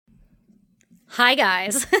Hi,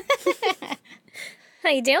 guys. How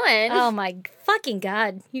you doing? Oh, my fucking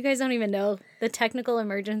God. You guys don't even know the technical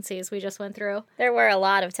emergencies we just went through. There were a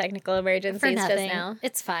lot of technical emergencies just now.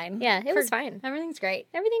 It's fine. Yeah, it was fine. Everything's great.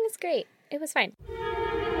 Everything is great. It was fine.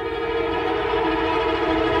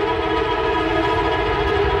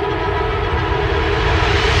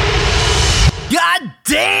 God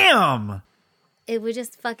damn! We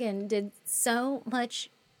just fucking did so much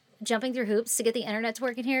jumping through hoops to get the internet to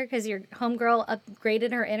work in here because your homegirl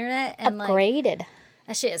upgraded her internet. And Upgraded.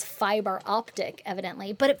 That shit is fiber optic,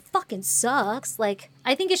 evidently. But it fucking sucks.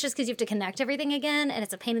 I think it's just because you have to connect everything again, and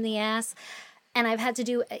it's a pain in the ass. And I've had to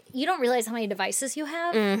do... You don't realize how many devices you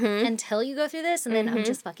have until you go through this, and then I'm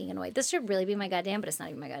just fucking annoyed. This should really be my goddamn, but it's not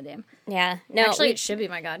even my goddamn. Yeah. No, Actually, it should be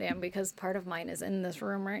my goddamn, because part of mine is in this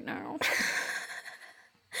room right now.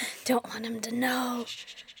 don't want him to know.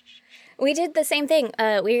 We did the same thing.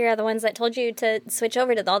 We are the ones that told you to switch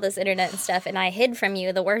over to all this internet and stuff, and I hid from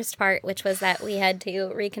you the worst part, which was that we had to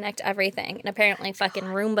reconnect everything. And apparently fucking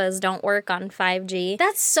Roombas don't work on 5G.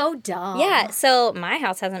 That's so dumb. Yeah, so my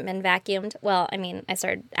house hasn't been vacuumed. Well, I mean, I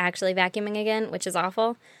started actually vacuuming again, which is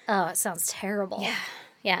awful. Oh, it sounds terrible.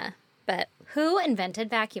 Yeah, but Who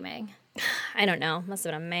invented vacuuming? I don't know. Must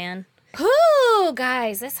have been a man. Ooh,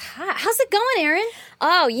 guys, that's hot. How's it going, Erin?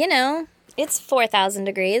 Oh, it's 4,000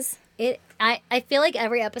 degrees. I feel like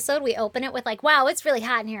every episode we open it with wow, it's really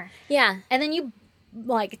hot in here. Yeah. And then you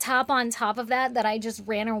top on top of that I just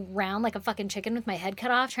ran around like a fucking chicken with my head cut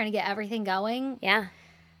off trying to get everything going. Yeah.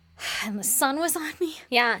 And the sun was on me.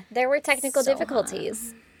 Yeah, there were technical So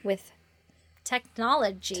difficulties with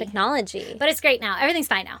Technology. But it's great now. Everything's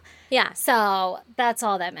fine now. Yeah. So that's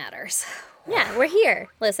all that matters. Yeah, we're here.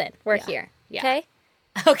 Listen, we're here. Yeah. Okay?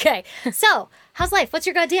 Okay. So, how's life? What's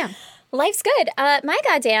your goddamn? Life's good. My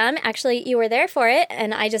goddamn, actually, you were there for it,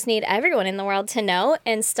 and I just need everyone in the world to know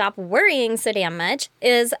and stop worrying so damn much,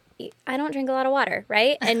 is I don't drink a lot of water,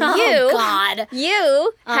 right? And God.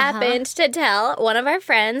 you happened to tell one of our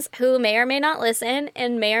friends who may or may not listen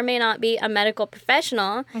and may or may not be a medical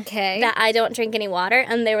professional that I don't drink any water.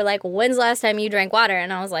 And they were like, when's the last time you drank water?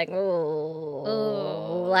 And I was like,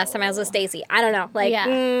 last time I was with Stacy. I don't know.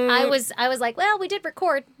 I was like, well, we did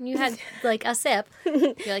record. You had a sip.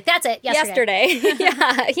 You're like, that's it. Yesterday.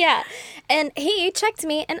 Yeah. And he checked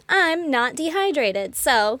me, and I'm not dehydrated.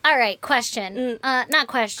 So, all right, question. Not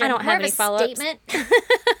question. I don't have any follow-ups. Statement.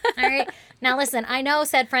 All right. Now listen, I know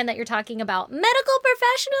said friend that you're talking about, medical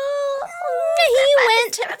professional. He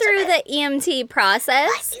went through the EMT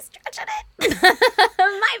process.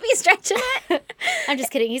 Might be stretching it. I'm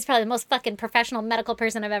just kidding. He's probably the most fucking professional medical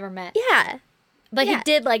person I've ever met. Yeah. But he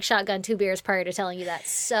did shotgun 2 beers prior to telling you that.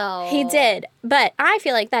 So he did. But I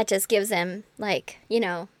feel like that just gives him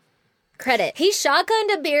credit. He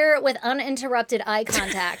shotgunned a beer with uninterrupted eye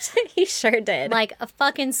contact. He sure did. Like a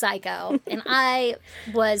fucking psycho. And I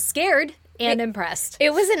was scared and impressed.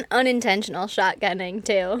 It was an unintentional shotgunning,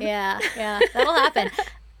 too. Yeah. That'll happen.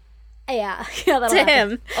 Yeah, that'll happen.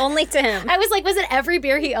 Him. Only to him. I was like, was it every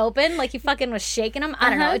beer he opened? Like he fucking was shaking them? I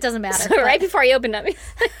don't know. It doesn't matter. So right before he opened up,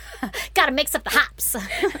 gotta mix up the hops.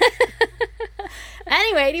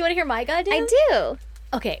 Anyway, do you want to hear my goddamn? I do.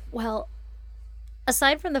 Okay, well,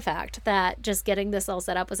 aside from the fact that just getting this all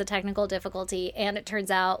set up was a technical difficulty, and it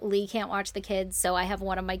turns out Lee can't watch the kids, so I have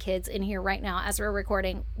one of my kids in here right now as we're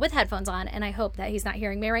recording with headphones on, and I hope that he's not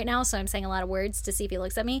hearing me right now, so I'm saying a lot of words to see if he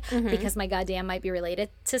looks at me, because my goddamn might be related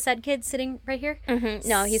to said kid sitting right here.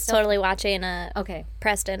 No, he's totally watching okay.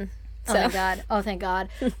 Preston. So. Oh, my God. Oh, thank God.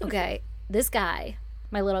 Okay, this guy,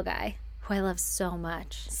 my little guy, who I love so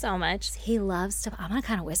much. So much. He loves to, I'm going to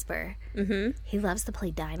kind of whisper. He loves to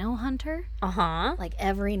play Dino Hunter. Like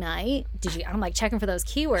every night. I'm checking for those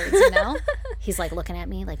keywords, He's looking at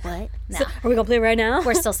me like, what? No. So, are we going to play right now?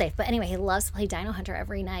 We're still safe. But anyway, he loves to play Dino Hunter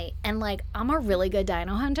every night. And I'm a really good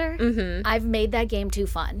Dino Hunter. I've made that game too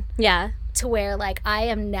fun. Yeah. To where I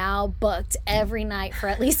am now booked every night for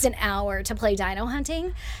at least an hour to play Dino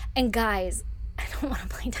hunting. And guys, I don't want to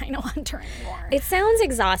play Dino Hunter anymore. It sounds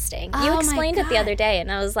exhausting. You explained it the other day,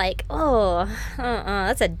 and I was like,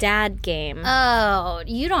 that's a dad game. Oh,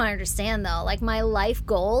 you don't understand, though. My life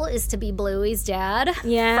goal is to be Bluey's dad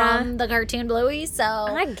from the cartoon Bluey, so...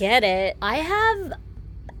 I get it. I have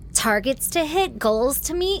targets to hit, goals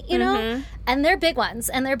to meet, you know? And they're big ones,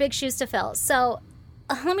 and they're big shoes to fill. So...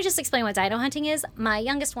 let me just explain what dino hunting is. My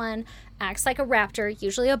youngest one acts like a raptor,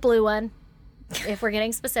 usually a blue one, if we're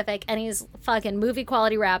getting specific, and he's fucking movie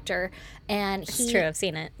quality raptor. And it's true, I've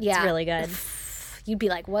seen it. Yeah. It's really good. you'd be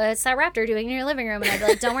like, what's that raptor doing in your living room? And I'd be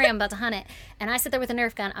like, don't worry, I'm about to hunt it. And I sit there with a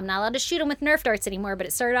Nerf gun. I'm not allowed to shoot him with Nerf darts anymore, but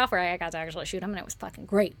it started off where I got to actually shoot him, and it was fucking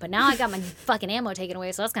great. But now I got my fucking ammo taken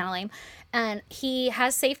away, so that's kind of lame. And he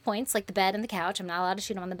has safe points, like the bed and the couch. I'm not allowed to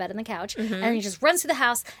shoot him on the bed and the couch. And then he just runs through the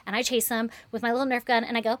house, and I chase him with my little Nerf gun,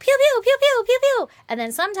 and I go, pew, pew, pew, pew, pew, pew. And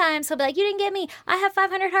then sometimes he'll be like, you didn't get me. I have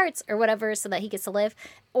 500 hearts, or whatever, so that he gets to live.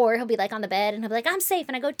 Or he'll be like on the bed, and he'll be like, I'm safe.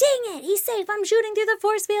 And I go, dang it, he's safe. I'm shooting through the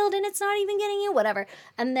force field, and it's not even getting you, whatever.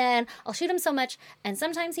 And then I'll shoot him so much, and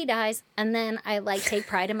sometimes he dies, and then I, like, take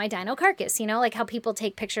pride in my dino carcass, you know, like how people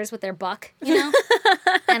take pictures with their buck, you know?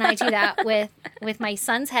 And I do that with my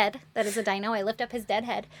son's head that is a dino. I lift up his dead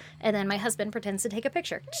head, and then my husband pretends to take a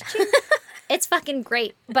picture. It's fucking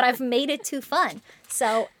great, but I've made it too fun.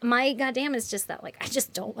 So my goddamn is just that, like, I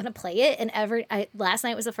just don't want to play it. And last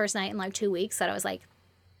night was the first night in like 2 weeks that I was like,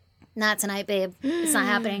 not tonight, babe. It's not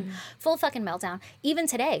happening. Full fucking meltdown. Even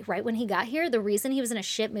today, right when he got here, the reason he was in a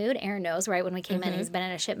shit mood, Aaron knows, right when we came in, he's been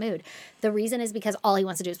in a shit mood. The reason is because all he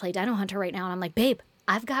wants to do is play Dino Hunter right now. And I'm like, babe,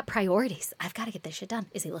 I've got priorities. I've got to get this shit done.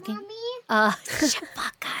 Is he looking? Mommy? Shit,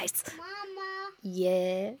 fuck, guys. Mama?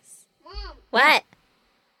 Yes. Mom? What?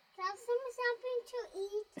 Have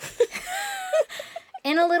something to eat?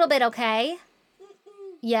 In a little bit, okay?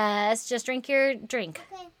 Yes, just drink your drink.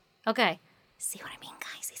 Okay. Okay. See what I mean,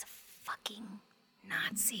 guys? He's a fucking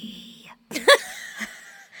Nazi.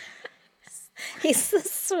 He's the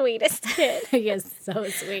sweetest kid. He is so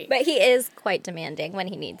sweet. But he is quite demanding when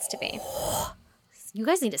he needs to be. You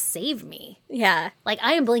guys need to save me. Yeah. Like,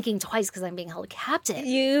 I am blinking twice because I'm being held captive.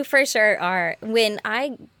 You for sure are. When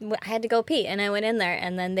I had to go pee and I went in there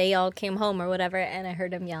and then they all came home or whatever and I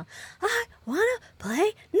heard him yell, I want to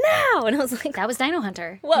play now. And I was like, That was Dino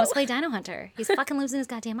Hunter. Whoa. Let's play Dino Hunter. He's fucking losing his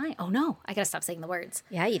goddamn mind. Oh, no. I got to stop saying the words.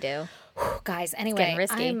 yeah, you do. Guys, anyway. getting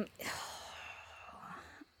risky.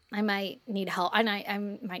 I might need help. I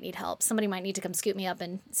might need help. Somebody might need to come scoop me up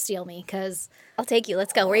and steal me because I'll take you.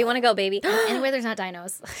 Let's go. Where you want to go, baby? anyway, there's not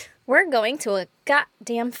dinos. We're going to a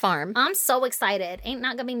goddamn farm. I'm so excited. Ain't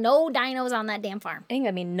not going to be no dinos on that damn farm. Ain't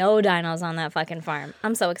gonna be no dinos on that fucking farm.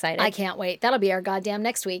 I'm so excited. I can't wait. That'll be our goddamn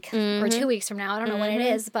next week or 2 weeks from now. I don't know when it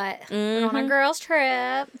is, but we're on a girls'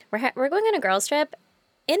 trip. We're going on a girls' trip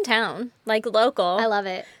in town, like local. I love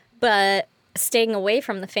it. But staying away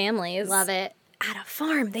from the families. Love it. At a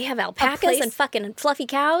farm, they have alpacas place- and fucking fluffy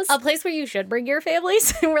cows. A place where you should bring your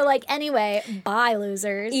families. And we're like, anyway, bye,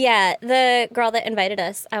 losers. Yeah, the girl that invited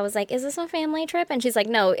us, I was like, is this a family trip? And she's like,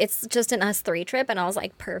 no, it's just an us three trip. And I was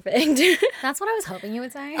like, perfect. That's what I was hoping you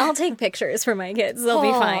would say. I'll take pictures for my kids. They'll be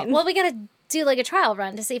fine. Well, we got to do like a trial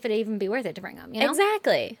run to see if it'd even be worth it to bring them, you know?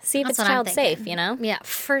 Exactly. See if That's it's what I'm child safe, thinking. you know? Yeah,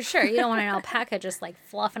 for sure. You don't want an alpaca just like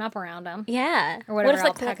fluffing up around them. Yeah. Or whatever what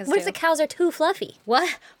alpacas if do. the cows are too fluffy? What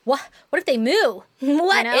if they moo?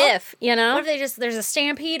 What know? if, you know? What if there's a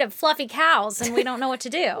stampede of fluffy cows and we don't know what to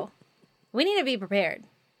do? We need to be prepared.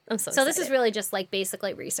 I'm so So this is excited. really just like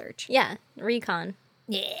basically research. Yeah, recon.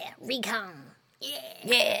 Yeah, recon.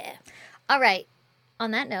 Yeah. All right.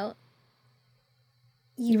 On that note,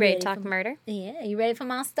 You ready to talk murder? Yeah, you ready for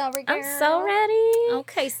my story, girl? I'm so ready.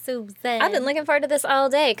 Okay, Susan. I've been looking forward to this all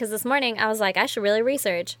day because this morning I was like, I should really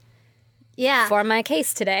research Yeah. for my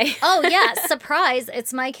case today. Oh, yeah. Surprise.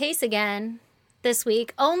 It's my case again this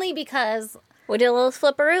week. Only because, We did a little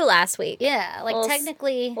flipperoo last week. yeah, like We'll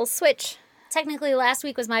technically switch. last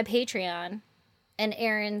week was my Patreon and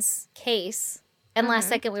Aaron's case. And last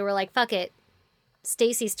second we were like, fuck it.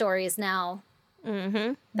 Stacy's story is now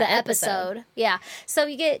the episode. Yeah. So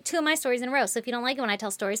you get 2 of my stories in a row. So if you don't like it when I tell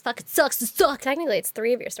stories, fuck it sucks. It sucks. Technically, it's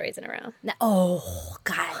 3 of your stories in a row. Oh,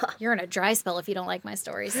 God. You're in a dry spell if you don't like my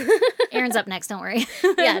stories. Aaron's up next. Don't worry.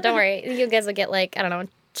 Yeah, don't worry. You guys will get, like, I don't know,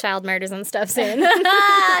 child murders and stuff soon.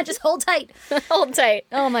 Just hold tight. Hold tight.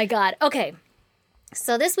 Oh, my God. Okay.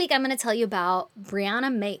 So this week I'm going to tell you about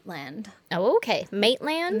Brianna Maitland. Oh, okay.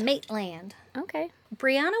 Maitland? Maitland. Okay.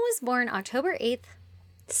 Brianna was born October 8th,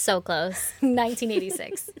 So close.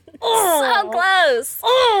 1986. So close.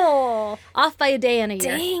 Oh! Off by a day and a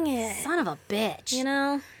year. Dang it. Son of a bitch. You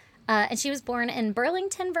know? And she was born in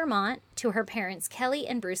Burlington, Vermont, to her parents, Kelly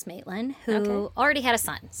and Bruce Maitland, who already had a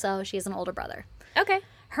son. So she has an older brother. Okay.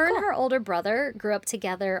 Her and her older brother grew up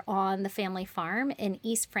together on the family farm in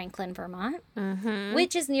East Franklin, Vermont,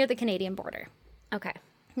 which is near the Canadian border. Okay.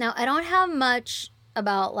 Now, I don't have much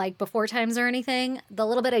about like before times or anything. The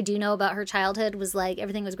little bit I do know about her childhood was like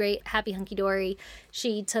everything was great, happy hunky dory.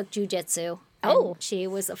 She took jujitsu. Oh. She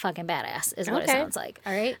was a fucking badass, is what it Okay. sounds like.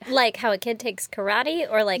 All right. Like how a kid takes karate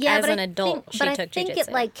or like as an adult she I took think jujitsu?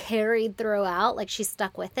 it like carried throughout, like she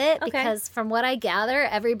stuck with it because from what I gather,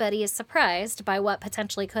 everybody is surprised by what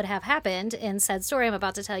potentially could have happened in said story I'm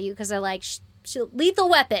about to tell you because they're like, lethal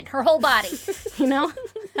weapon, her whole body. You know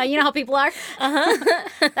how people are.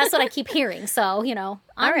 That's what I keep hearing. So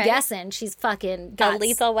I'm guessing she's fucking got a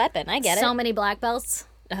lethal weapon. I get it. So many black belts.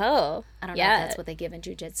 Oh, I don't know if that's what they give in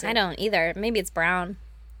jiu-jitsu. I don't either. Maybe it's brown.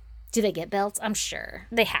 Do they get belts? I'm sure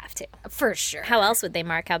they have to. For sure. How else would they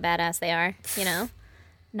mark how badass they are?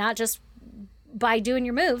 Not just by doing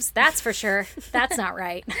your moves. That's for sure. That's not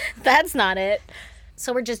right. That's not it.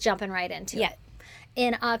 So we're just jumping right into it.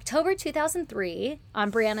 In October 2003, on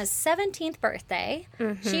Brianna's 17th birthday,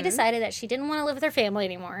 she decided that she didn't want to live with her family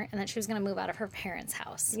anymore and that she was going to move out of her parents'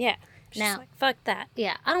 house. Yeah. She's now, like, fuck that.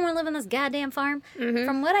 Yeah, I don't want to live on this goddamn farm.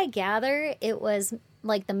 From what I gather, it was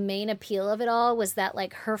like the main appeal of it all was that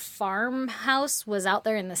like her farmhouse was out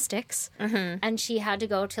there in the sticks and she had to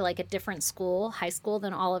go to like a different school, high school,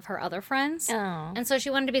 than all of her other friends. Oh. And so she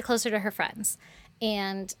wanted to be closer to her friends.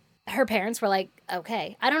 And her parents were like,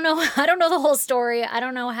 okay, I don't know the whole story. I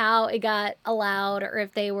don't know how it got allowed or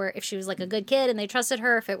if she was like a good kid and they trusted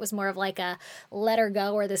her, if it was more of like a let her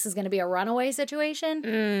go or this is going to be a runaway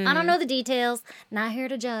situation. I don't know the details. Not here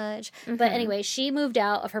to judge. But anyway, she moved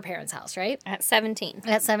out of her parents' house, right? At 17.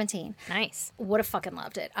 At 17. Nice. Would have fucking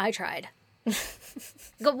loved it. I tried.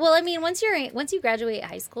 Well, I mean, once you graduate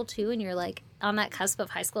high school too and you're like on that cusp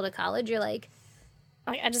of high school to college, you're like,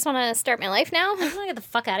 I just want to start my life now. I want to get the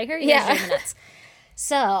fuck out of here. You guys are nuts.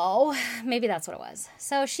 So maybe that's what it was.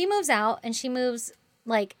 So she moves out and she moves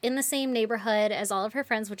like in the same neighborhood as all of her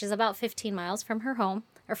friends, which is about 15 miles from her home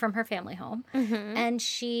or from her family home. And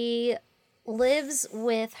she lives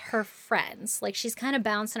with her friends. Like she's kind of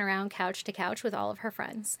bouncing around couch to couch with all of her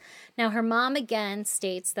friends. Now her mom again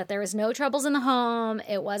states that there was no troubles in the home.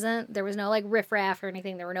 There was no like riffraff or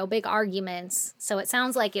anything. There were no big arguments. So it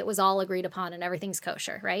sounds like it was all agreed upon and everything's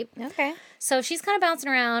kosher, right? Okay. So she's kind of bouncing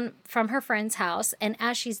around from her friend's house. And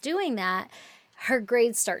as she's doing that, her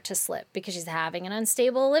grades start to slip because she's having an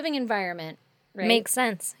unstable living environment. Right? Makes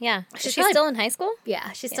sense. Yeah. She's probably still in high school?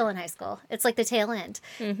 Yeah, she's still in high school. It's like the tail end.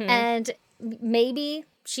 And maybe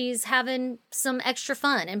she's having some extra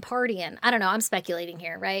fun and partying. I don't know. I'm speculating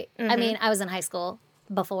here, right? I mean, I was in high school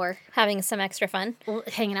before. Having some extra fun.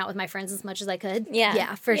 Hanging out with my friends as much as I could. Yeah.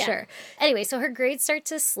 Yeah, for sure. Anyway, so her grades start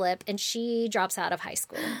to slip and she drops out of high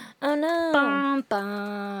school. Oh, no. Bum,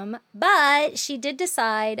 bum. But she did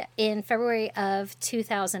decide in February of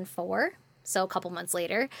 2004, so a couple months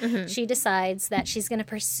later, she decides that she's going to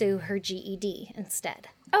pursue her GED instead.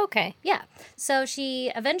 Okay. Yeah. So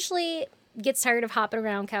she eventually gets tired of hopping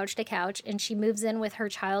around couch to couch and she moves in with her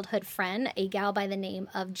childhood friend, a gal by the name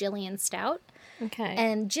of Jillian Stout. Okay.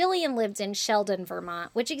 And Jillian lived in Sheldon,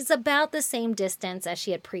 Vermont, which is about the same distance as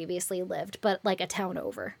she had previously lived, but like a town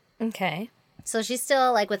over. Okay. So she's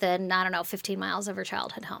still like within, 15 miles of her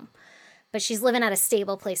childhood home. But she's living at a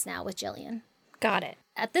stable place now with Jillian. Got it.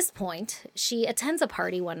 At this point, she attends a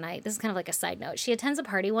party one night. This is kind of like a side note. She attends a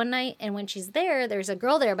party one night, and when she's there, there's a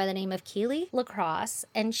girl there by the name of Keely LaCrosse,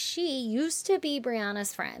 and she used to be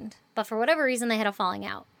Brianna's friend. But for whatever reason, they had a falling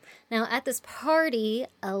out. Now, at this party,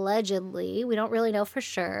 allegedly, we don't really know for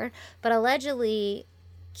sure, but allegedly,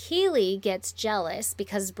 Keely gets jealous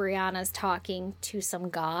because Brianna's talking to some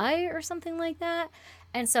guy or something like that.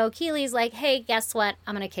 And so Keely's like, hey, guess what?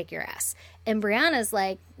 I'm going to kick your ass. And Brianna's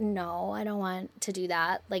like, no, I don't want to do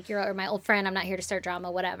that. Like, you're my old friend. I'm not here to start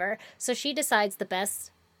drama, whatever. So she decides the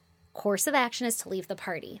best course of action is to leave the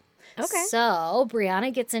party. Okay. So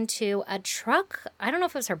Brianna gets into a truck. I don't know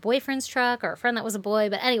if it was her boyfriend's truck or a friend that was a boy,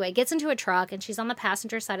 but anyway, gets into a truck and she's on the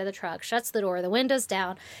passenger side of the truck, shuts the door, the window's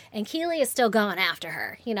down, and Keely is still going after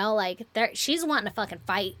her. She's wanting to fucking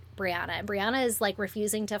fight Brianna, and Brianna is like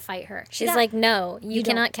refusing to fight her. She's like, no, you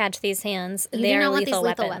cannot catch these hands. They are lethal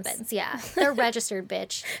weapons. Yeah, they're registered,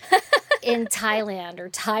 bitch. In Thailand or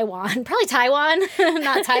Taiwan. Probably Taiwan,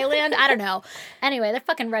 not Thailand. I don't know. Anyway, they're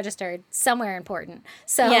fucking registered somewhere important.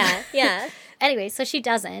 So yeah. Anyway, so she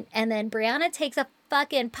doesn't. And then Brianna takes a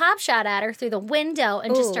fucking pop shot at her through the window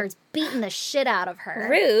and just starts beating the shit out of her.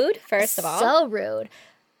 Rude, first of all. So rude.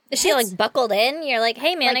 Is she like buckled in? You're like,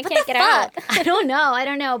 hey man, I can't get out. I don't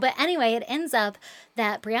know. But anyway, it ends up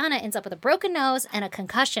that Brianna ends up with a broken nose and a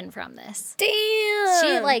concussion from this. Damn. She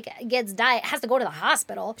has to go to the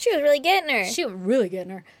hospital. She was really getting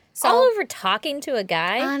her. So, all over talking to a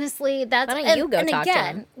guy? Honestly, that's... Why don't you go talk to him?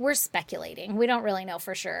 And again, we're speculating. We don't really know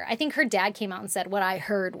for sure. I think her dad came out and said what I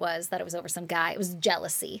heard was that it was over some guy. It was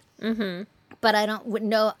jealousy. Mm-hmm. But I don't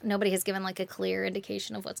know. Nobody has given like a clear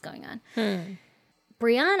indication of what's going on.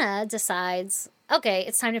 Brianna decides okay,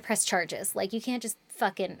 it's time to press charges. Like, you can't just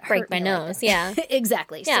fucking break hurt my me nose. Like Yeah.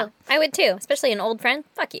 Exactly. Yeah, So, I would too, especially an old friend.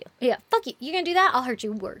 Fuck you. yeah, fuck you. You're gonna do that? I'll hurt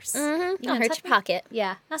you worse. Mm-hmm. I'll gonna hurt touch your me? pocket.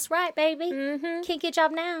 Yeah, that's right, baby. Mm-hmm. Can't get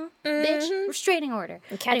job now, bitch. Restraining order.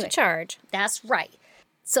 And catch a charge. That's right.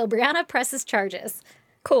 So Brianna presses charges.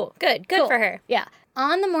 Cool. Good Cool. for her. Yeah.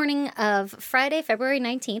 On the morning of Friday, February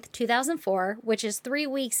 19th, 2004, which is 3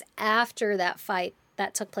 weeks after that fight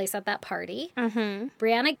that took place at that party,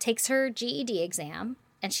 Brianna takes her GED exam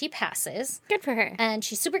and she passes. Good for her. And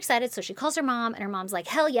she's super excited, so she calls her mom, and her mom's like,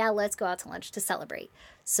 hell yeah, let's go out to lunch to celebrate.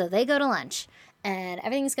 So they go to lunch, and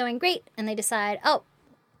everything's going great, and they decide, oh,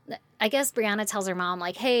 I guess Brianna tells her mom,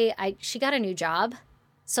 like, hey, she got a new job.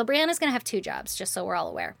 So Brianna's going to have 2 jobs, just so we're all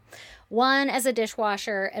aware. One as a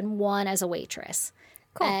dishwasher and one as a waitress.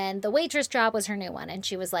 Cool. And the waitress job was her new one. And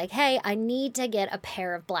she was like, hey, I need to get a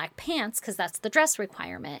pair of black pants because that's the dress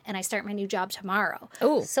requirement. And I start my new job tomorrow.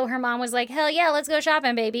 Oh. So her mom was like, hell yeah, let's go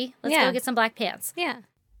shopping, baby. Let's go get some black pants. Yeah.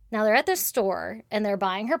 Now they're at the store and they're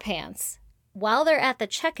buying her pants. While they're at the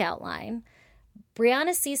checkout line,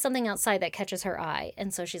 Brianna sees something outside that catches her eye.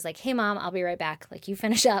 And so she's like, hey, Mom, I'll be right back. Like, you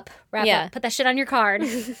finish up, wrap up, put that shit on your card.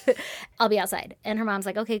 I'll be outside. And her mom's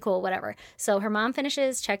like, okay, cool, whatever. So her mom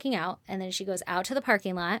finishes checking out, and then she goes out to the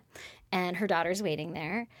parking lot, and her daughter's waiting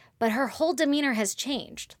there. But her whole demeanor has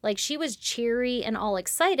changed. Like, she was cheery and all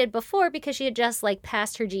excited before because she had just, like,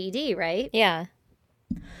 passed her GED, right? Yeah.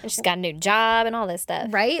 And she's got a new job and all this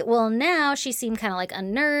stuff. Right? Well, now she seemed kind of, like,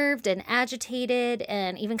 unnerved and agitated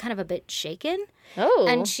and even kind of a bit shaken. Oh.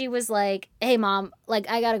 And she was like, hey, Mom, like,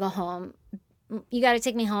 I got to go home. You got to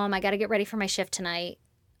take me home. I got to get ready for my shift tonight.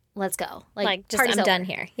 Let's go. Like just, party's I'm over. done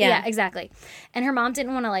here. Yeah, exactly. And her mom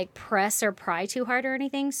didn't want to, like, press or pry too hard or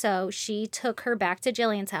anything, so she took her back to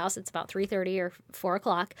Jillian's house. It's about 3:30 or 4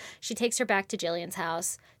 o'clock. She takes her back to Jillian's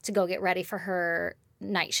house to go get ready for her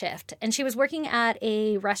night shift. And she was working at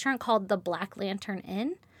a restaurant called the Black Lantern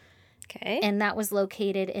Inn. Okay. And that was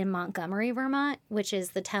located in Montgomery, Vermont, which is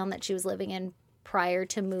the town that she was living in prior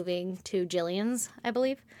to moving to Jillian's, I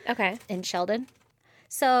believe. Okay. In Sheldon.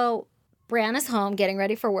 So Brianna's home getting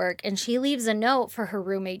ready for work, and she leaves a note for her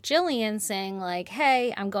roommate Jillian saying, like,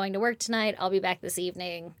 hey, I'm going to work tonight. I'll be back this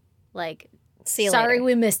evening. Like, see you sorry later.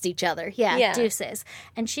 We missed each other. Yeah, deuces.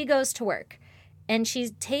 And she goes to work. And she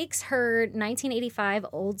takes her 1985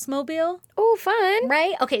 Oldsmobile. Oh, fun.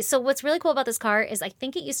 Right? Okay, so what's really cool about this car is I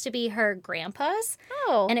think it used to be her grandpa's.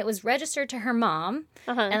 Oh. And it was registered to her mom.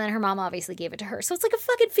 And then her mom obviously gave it to her. So it's like a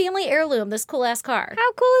fucking family heirloom, this cool-ass car.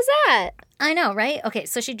 How cool is that? I know, right? Okay,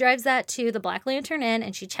 so she drives that to the Black Lantern Inn,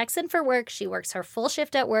 and she checks in for work. She works her full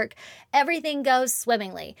shift at work. Everything goes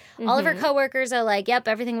swimmingly. All of her coworkers are like, yep,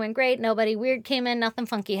 everything went great. Nobody weird came in. Nothing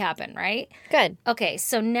funky happened, right? Good. Okay,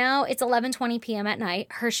 so now it's 11:20 p.m. at night.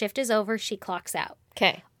 Her shift is over. She clocks out.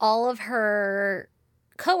 Okay. All of her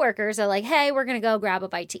coworkers are like, hey, we're going to go grab a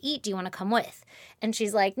bite to eat. Do you want to come with? And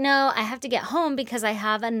she's like, no, I have to get home because I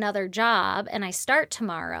have another job and I start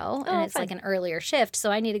tomorrow and it's fun. like an earlier shift.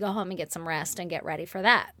 So I need to go home and get some rest and get ready for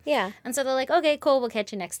that. Yeah. And so they're like, okay, cool. We'll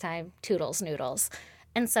catch you next time. Toodles, noodles.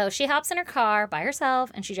 And so she hops in her car by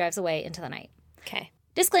herself and she drives away into the night. Okay.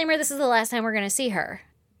 Disclaimer, this is the last time we're going to see her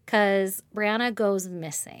because Brianna goes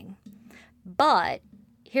missing. But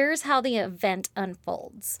here's how the event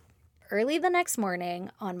unfolds. Early the next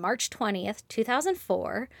morning, on March 20th,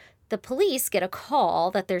 2004, the police get a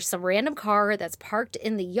call that there's some random car that's parked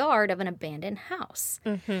in the yard of an abandoned house.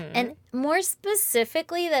 And more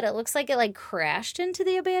specifically, that it looks like it, like, crashed into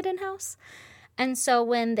the abandoned house. And so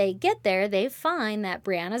when they get there, they find that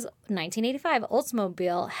Brianna's 1985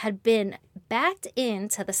 Oldsmobile had been backed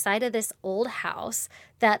into the side of this old house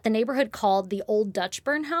that the neighborhood called the Old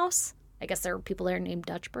Dutchburn House. I guess there are people there named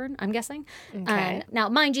Dutchburn, I'm guessing. Okay. Now,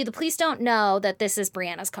 mind you, the police don't know that this is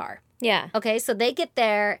Brianna's car. Yeah. Okay, so they get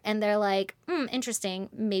there and they're like, interesting.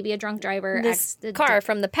 Maybe a drunk driver. This car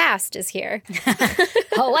from the past is here.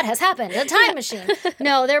 Oh, what has happened? A time machine.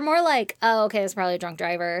 No, they're more like, oh, okay, it's probably a drunk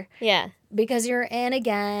driver. Yeah. Because you're in,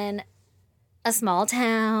 again, a small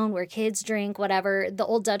town where kids drink, whatever. The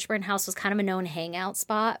Old Dutchburn House was kind of a known hangout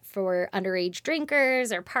spot for underage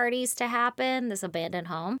drinkers or parties to happen, this abandoned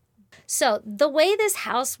home. So the way this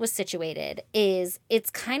house was situated is it's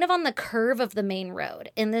kind of on the curve of the main road.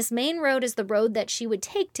 And this main road is the road that she would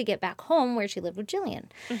take to get back home where she lived with Jillian.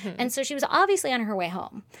 And so she was obviously on her way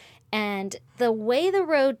home. And the way the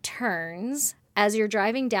road turns, as you're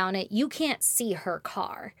driving down it, you can't see her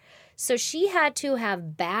car. So she had to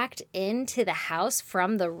have backed into the house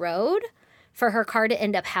from the road for her car to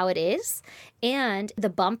end up how it is. And the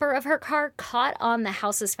bumper of her car caught on the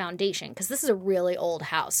house's foundation, because this is a really old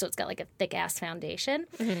house, so it's got like a thick-ass foundation.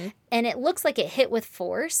 Mm-hmm. And it looks like it hit with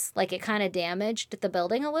force, like it kind of damaged the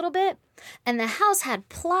building a little bit. And the house had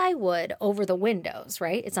plywood over the windows,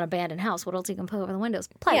 right? It's an abandoned house. What else you can put over the windows?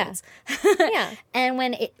 Plywoods. Yeah. And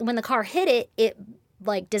when the car hit it, it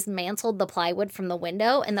like dismantled the plywood from the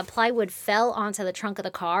window, and the plywood fell onto the trunk of the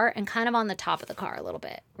car and kind of on the top of the car a little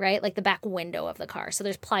bit, right? Like the back window of the car. So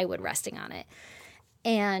there's plywood resting on it.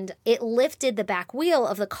 And it lifted the back wheel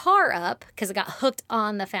of the car up because it got hooked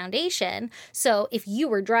on the foundation. So if you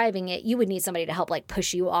were driving it, you would need somebody to help like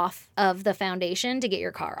push you off of the foundation to get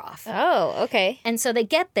your car off. Oh, okay. And so they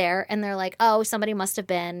get there and they're like, oh, somebody must have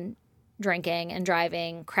been drinking and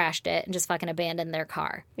driving, crashed it, and just fucking abandoned their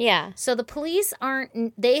car. Yeah. So the police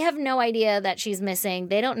they have no idea that she's missing.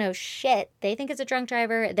 They don't know shit. They think it's a drunk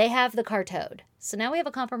driver. They have the car towed. So now we have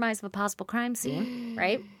a compromise of a possible crime scene,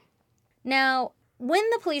 right? Now, when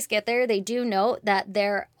the police get there, they do note that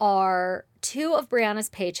there are 2 of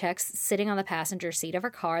Brianna's paychecks sitting on the passenger seat of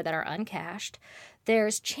her car that are uncashed.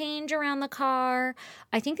 There's change around the car.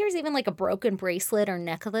 I think there's even like a broken bracelet or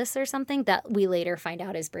necklace or something that we later find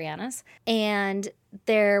out is Brianna's. And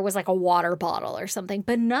there was like a water bottle or something,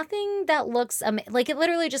 but nothing that looks like it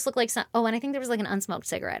literally just looked like and I think there was like an unsmoked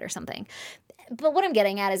cigarette or something. But what I'm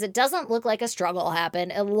getting at is it doesn't look like a struggle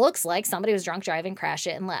happened. It looks like somebody was drunk driving, crashed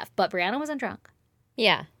it, and left. But Brianna wasn't drunk.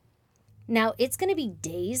 Yeah. Now, it's going to be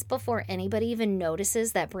days before anybody even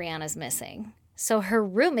notices that Brianna's missing. So her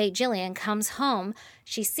roommate, Jillian, comes home.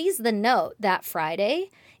 She sees the note that Friday,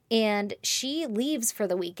 and she leaves for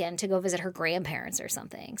the weekend to go visit her grandparents or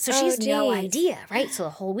something. So she has no idea, right? So the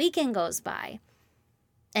whole weekend goes by.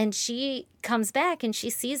 And she comes back, and she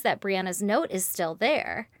sees that Brianna's note is still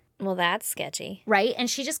there. Well, that's sketchy. Right? And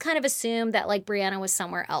she just kind of assumed that, like, Brianna was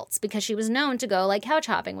somewhere else because she was known to go, like, couch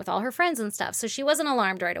hopping with all her friends and stuff. So she wasn't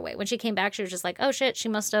alarmed right away. When she came back, she was just like, oh, shit, she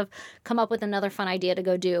must have come up with another fun idea to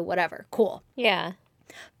go do whatever. Cool. Yeah.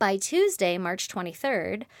 By Tuesday, March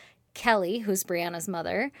 23rd, Kelly, who's Brianna's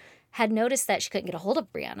mother, had noticed that she couldn't get a hold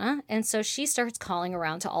of Brianna. And so she starts calling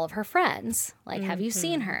around to all of her friends. Like, have you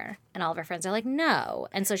seen her? And all of her friends are like, no.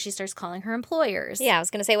 And so she starts calling her employers. Yeah, I was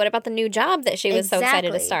going to say, what about the new job that she was so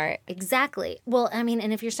excited to start? Exactly. Well, I mean,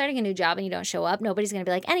 and if you're starting a new job and you don't show up, nobody's going to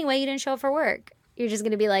be like, anyway, you didn't show up for work. You're just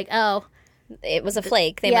going to be like, oh. It was a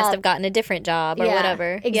flake. They must have gotten a different job or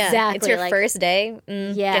whatever. Exactly. Yeah, it's your first day.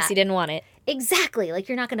 Guess you didn't want it. Exactly. Like,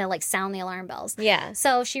 you're not going to, like, sound the alarm bells. Yeah.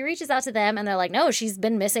 So she reaches out to them, and they're like, no, she's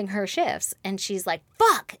been missing her shifts. And she's like,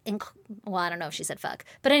 fuck. And, well, I don't know if she said fuck.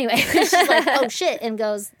 But anyway, she's like, oh, shit. And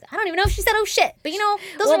goes, I don't even know if she said oh, shit. But, you know,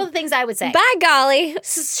 those are the things I would say. By golly.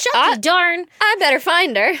 Shut the darn. I better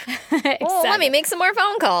find her. Exactly. Well, let me make some more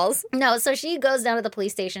phone calls. No, so she goes down to the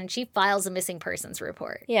police station, and she files a missing persons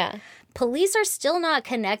report. Yeah. Police are still not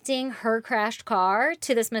connecting her crashed car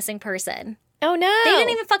to this missing person. Oh, no. They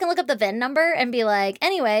didn't even fucking look up the VIN number and be like,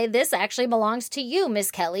 anyway, this actually belongs to you,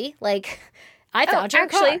 Miss Kelly. Like, I found your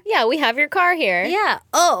car. Yeah, we have your car here. Yeah.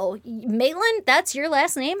 Oh, Maitland, that's your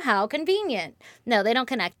last name? How convenient. No, they don't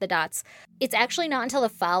connect the dots. It's actually not until the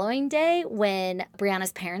following day when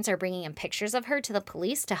Brianna's parents are bringing in pictures of her to the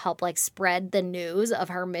police to help, like, spread the news of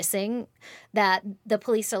her missing that the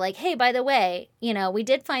police are like, hey, by the way, you know, we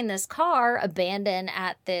did find this car abandoned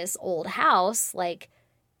at this old house, like,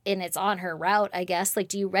 and it's on her route, I guess. Like,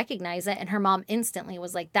 do you recognize it? And her mom instantly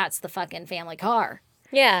was like, that's the fucking family car.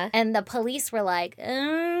 Yeah. And the police were like,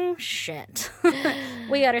 oh, shit.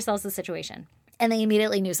 We got ourselves a situation. And they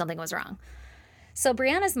immediately knew something was wrong. So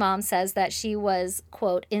Brianna's mom says that she was,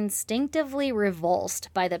 quote, instinctively revulsed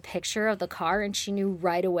by the picture of the car, and she knew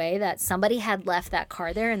right away that somebody had left that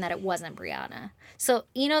car there and that it wasn't Brianna. So,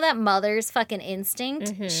 you know that mother's fucking instinct?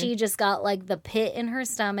 Mm-hmm. She just got, like, the pit in her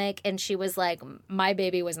stomach, and she was like, my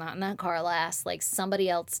baby was not in that car last. Like, somebody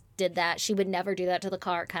else did that. She would never do that to the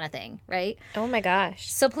car kind of thing, right? Oh, my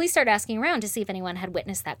gosh. So police started asking around to see if anyone had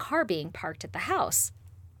witnessed that car being parked at the house.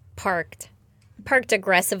 Parked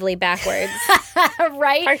aggressively backwards.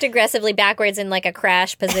 Right? Parked aggressively backwards in, like, a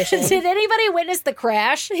crash position. Did anybody witness the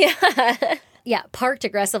crash? Yeah. Yeah, parked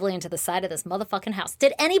aggressively into the side of this motherfucking house.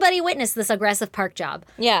 Did anybody witness this aggressive park job?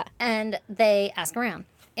 Yeah. And they ask around.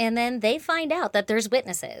 And then they find out that there's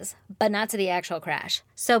witnesses, but not to the actual crash.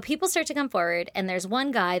 So people start to come forward, and there's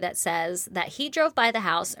one guy that says that he drove by the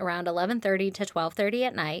house around 11:30 to 12:30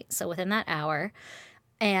 at night, so within that hour.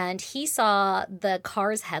 And he saw the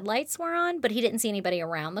car's headlights were on, but he didn't see anybody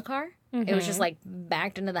around the car. Mm-hmm. It was just, like,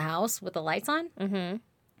 backed into the house with the lights on. Mm-hmm.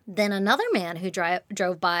 Then another man who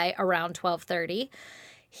drove by around 12:30,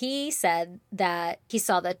 He said that he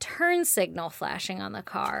saw the turn signal flashing on the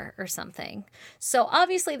car or something. So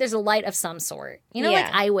obviously there's a light of some sort. You know,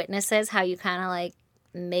 like eyewitnesses, how you kind of like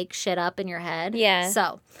make shit up in your head? Yeah.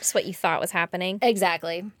 So. Just what you thought was happening.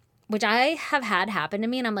 Exactly. Which I have had happen to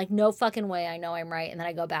me, and I'm like, no fucking way, I know I'm right. And then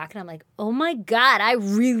I go back and I'm like, oh my God, I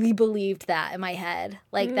really believed that in my head.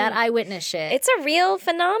 Like that eyewitness shit. It's a real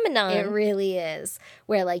phenomenon. It really is.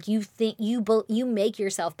 Where like you think you make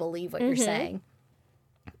yourself believe what you're saying.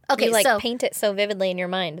 Okay, you, like, so paint it so vividly in your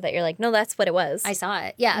mind that you're like, no, that's what it was. I saw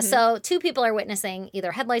it. Yeah, so 2 people are witnessing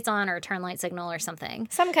either headlights on or a turn light signal or something.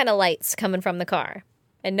 Some kind of lights coming from the car.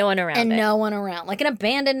 And no one around And no one around. Like an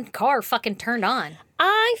abandoned car fucking turned on.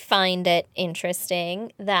 I find it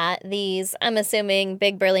interesting that these, I'm assuming,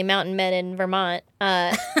 big burly mountain men in Vermont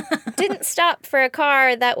didn't stop for a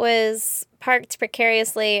car that was parked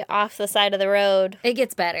precariously off the side of the road. It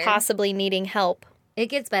gets better. Possibly needing help. It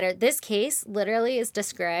gets better. This case literally is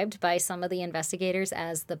described by some of the investigators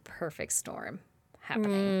as the perfect storm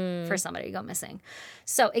happening for somebody to go missing.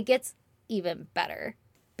 So it gets even better.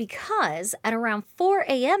 Because at around 4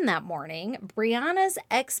 a.m. that morning, Brianna's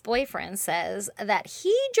ex-boyfriend says that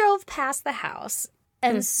he drove past the house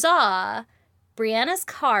and saw Brianna's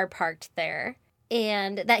car parked there,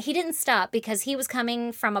 and that he didn't stop because he was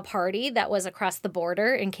coming from a party that was across the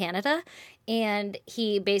border in Canada, and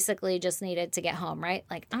he basically just needed to get home, right?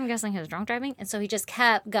 Like, I'm guessing he was drunk driving, and so he just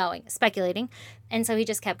kept going, speculating, and so he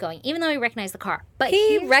just kept going, even though he recognized the car. But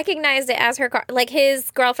he recognized it as her car, like his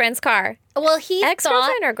girlfriend's car. Well, he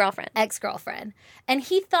ex-girlfriend or girlfriend? Ex-girlfriend. And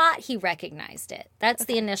he thought he recognized it. That's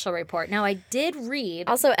the initial report. Now, I did read...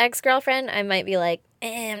 Also, ex-girlfriend, I might be like,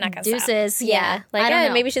 I'm not going to stop. Deuces, yeah. Like, I don't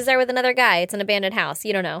know. Maybe she's there with another guy. It's an abandoned house.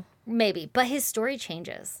 You don't know. Maybe. But his story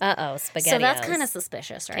changes. Uh-oh, spaghetti. So that's kind of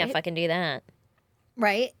suspicious, right? Can't fucking do that.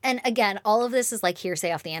 Right? And again, all of this is like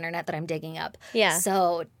hearsay off the internet that I'm digging up. Yeah.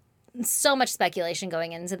 So much speculation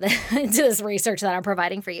going into this research that I'm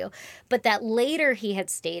providing for you. But that later he had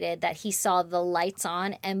stated that he saw the lights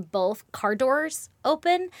on and both car doors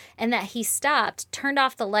open, and that he stopped, turned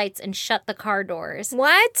off the lights, and shut the car doors.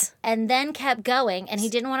 What? And then kept going, and he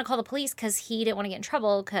didn't want to call the police because he didn't want to get in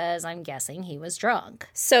trouble because I'm guessing he was drunk.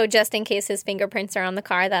 So just in case his fingerprints are on the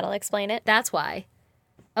car, that'll explain it? That's why.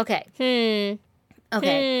 Okay.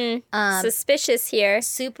 Okay. Suspicious here.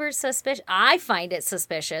 Super suspicious. I find it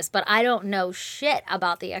suspicious, but I don't know shit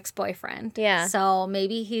about the ex-boyfriend. Yeah. So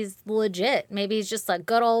maybe he's legit. Maybe he's just a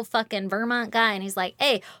good old fucking Vermont guy, and he's like,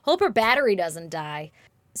 hey, hope her battery doesn't die.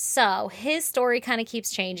 So his story kind of keeps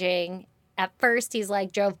changing. At first, he's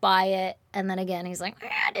like, drove by it, and then again, he's like,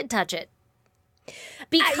 I did touch it.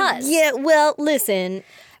 Because. Yeah, well, listen.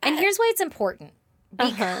 And here's why it's important.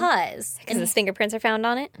 Because his fingerprints are found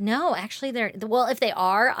on it? No, actually, well, if they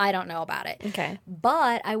are, I don't know about it. Okay.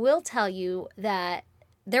 But I will tell you that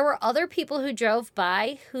there were other people who drove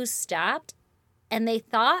by who stopped, and they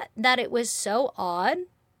thought that it was so odd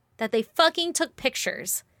that they fucking took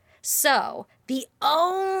pictures. So the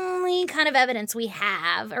only kind of evidence we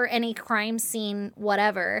have, or any crime scene,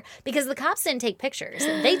 whatever, because the cops didn't take pictures.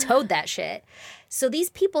 They towed that shit. So these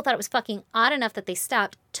people thought it was fucking odd enough that they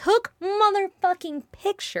stopped, took motherfucking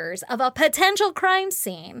pictures of a potential crime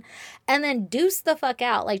scene, and then deuced the fuck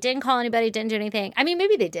out. Like, didn't call anybody, didn't do anything. I mean,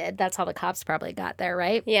 maybe they did. That's how the cops probably got there,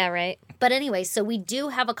 right? Yeah, right. But anyway, so we do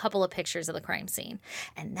have a couple of pictures of the crime scene.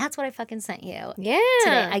 And that's what I fucking sent you. Yeah.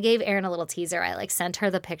 Today. I gave Erin a little teaser. I sent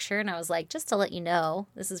her the picture, and I was like, just to let you know,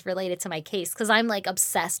 this is related to my case. Because I'm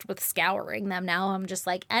obsessed with scouring them now. I'm just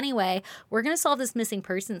like, anyway, we're going to solve this missing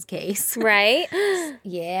persons case. Right?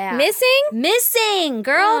 Yeah. Missing?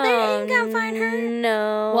 Girl, they ain't gonna find her.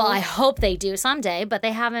 No. Well, I hope they do someday, but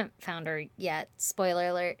they haven't found her yet. Spoiler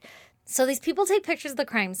alert. So these people take pictures of the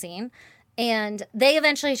crime scene, and they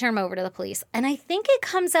eventually turn them over to the police. And I think it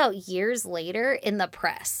comes out years later in the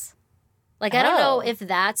press. I don't know if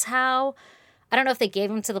that's how... I don't know if they gave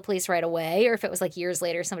them to the police right away, or if it was years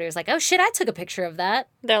later somebody was like, oh shit, I took a picture of that.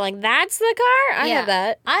 They're like, that's the car? I have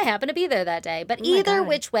that. I happen to be there that day. But either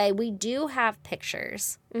which way, we do have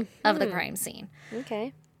pictures of the crime scene.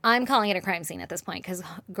 Okay. I'm calling it a crime scene at this point because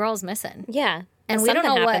girl's missing. Yeah. And we don't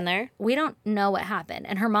know what there. We don't know what happened.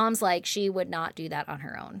 And her mom's like, she would not do that on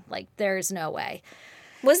her own. There's no way.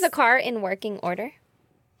 Was the car in working order?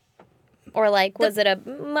 Or was it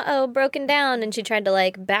a broken down and she tried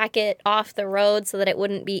to back it off the road so that it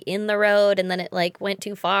wouldn't be in the road, and then it went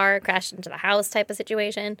too far, crashed into the house type of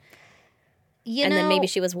situation? Then maybe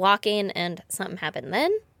she was walking and something happened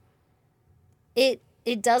then?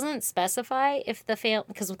 It doesn't specify if the family,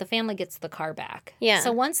 because the family gets the car back. Yeah.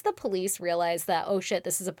 So once the police realize that, oh shit,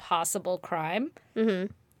 this is a possible crime,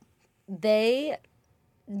 they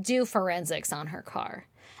do forensics on her car.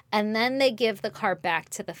 And then they give the car back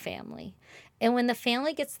to the family. And when the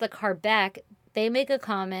family gets the car back, they make a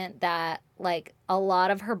comment that, like, a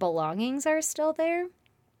lot of her belongings are still there.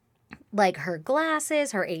 Like her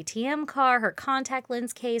glasses, her ATM card, her contact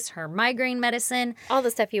lens case, her migraine medicine. All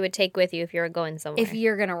the stuff you would take with you if you were going somewhere. If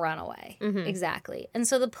you're going to run away. Mm-hmm. Exactly. And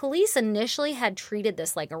so the police initially had treated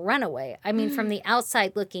this like a runaway. I mean, from the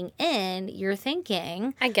outside looking in, you're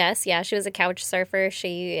thinking... I guess, yeah. She was a couch surfer.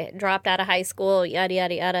 She dropped out of high school, yada,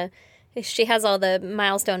 yada, yada. She has all the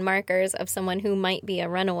milestone markers of someone who might be a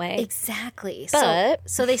runaway. Exactly. But...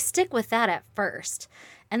 So they stick with that at first.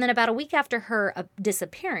 And then about a week after her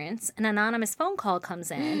disappearance, an anonymous phone call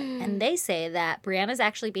comes in, and they say that Brianna's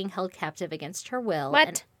actually being held captive against her will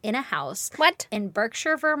in a house in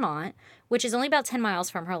Berkshire, Vermont, which is only about 10 miles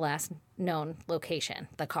from her last known location,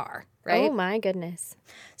 the car, right? Oh, my goodness.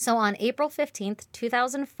 So on April 15th,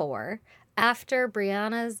 2004... after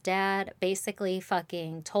Brianna's dad basically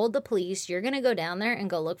fucking told the police, you're going to go down there and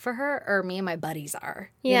go look for her, or me and my buddies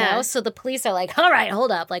are. Yeah. You know? So the police are like, all right, hold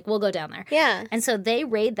up. Like, we'll go down there. Yeah. And so they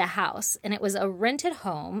raid the house, and it was a rented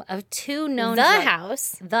home of two known... The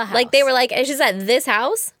house? The house. Like, they were like, she's at this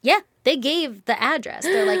house? Yeah. They gave the address.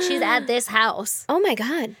 They're like, she's at this house. Oh, my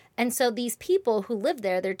God. And so these people who live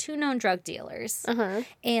there, they're two known drug dealers.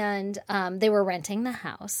 And they were renting the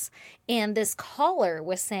house. And this caller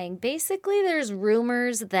was saying, basically, there's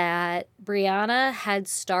rumors that Brianna had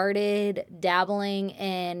started dabbling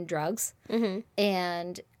in drugs.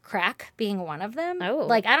 And crack being one of them. Oh.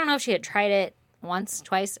 Like, I don't know if she had tried it once,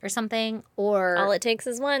 twice, or something. Or all it takes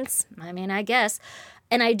is once. I mean, I guess.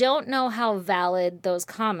 And I don't know how valid those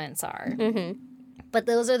comments are. But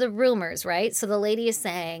those are the rumors, right? So the lady is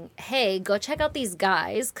saying, hey, go check out these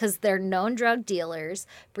guys because they're known drug dealers.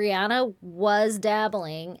 Brianna was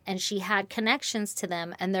dabbling and she had connections to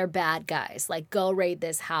them and they're bad guys. Like, go raid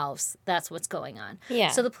this house. That's what's going on.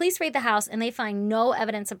 Yeah. So the police raid the house and they find no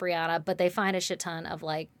evidence of Brianna, but they find a shit ton of,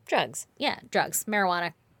 like... drugs. Yeah, drugs,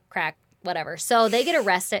 marijuana, crack, whatever. So they get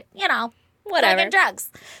arrested, you know... whatever. Like drugs.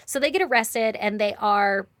 So they get arrested and they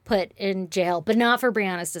are put in jail, but not for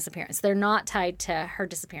Brianna's disappearance. They're not tied to her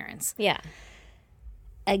disappearance. Yeah.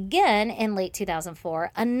 Again, in late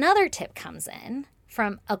 2004, another tip comes in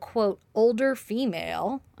from a, quote, older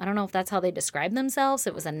female. I don't know if that's how they describe themselves.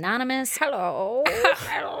 It was anonymous. Hello.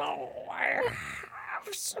 Hello. I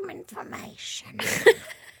have some information.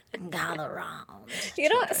 Gather around. You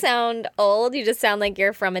don't sound old. You just sound like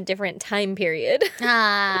you're from a different time period.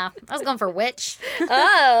 I was going for witch.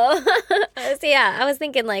 Oh. So yeah, I was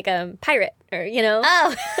thinking like a pirate or, you know.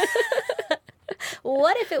 Oh.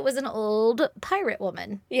 What if it was an old pirate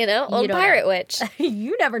woman? You know, old pirate witch.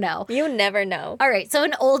 You never know. You never know. All right, so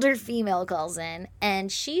an older female calls in,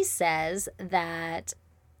 and she says that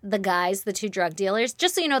the guys, the two drug dealers,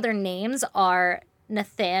 just so you know, their names are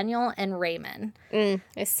Nathaniel and Raymond. They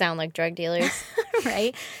sound like drug dealers.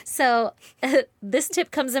 Right? So this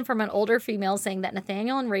tip comes in from an older female saying that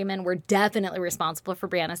Nathaniel and Raymond were definitely responsible for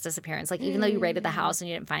Brianna's disappearance. Like, even though you raided the house and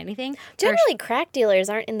you didn't find anything. Generally, crack dealers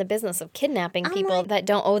aren't in the business of kidnapping people that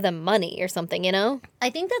don't owe them money or something, you know?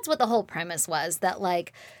 I think that's what the whole premise was, that,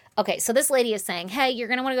 like, okay, so this lady is saying, hey, you're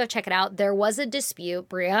going to want to go check it out. There was a dispute.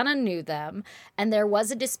 Brianna knew them. And there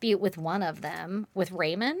was a dispute with one of them, with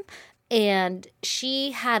Raymond. And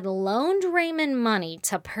she had loaned Raymond money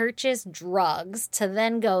to purchase drugs to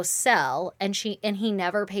then go sell, and he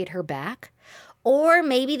never paid her back. Or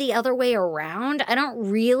maybe the other way around. I don't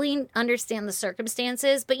really understand the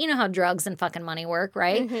circumstances, but you know how drugs and fucking money work,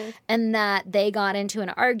 right? And that they got into an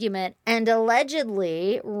argument, and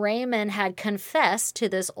allegedly Raymond had confessed to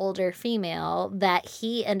this older female that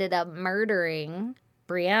he ended up murdering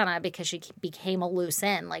Brianna because she became a loose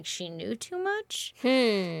end, like she knew too much.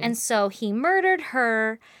 And so he murdered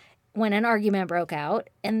her when an argument broke out,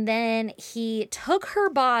 and then he took her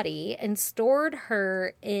body and stored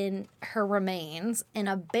her in her remains in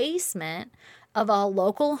a basement of a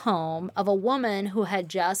local home of a woman who had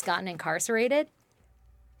just gotten incarcerated.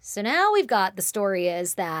 So now we've got, the story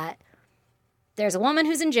is that there's a woman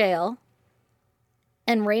who's in jail,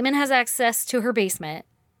 and Raymond has access to her basement.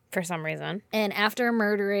 For some reason. And after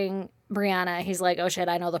murdering Brianna, he's like, oh shit,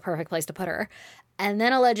 I know the perfect place to put her. And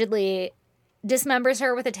then allegedly dismembers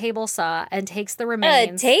her with a table saw and takes the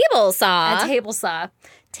remains. A table saw? A table saw.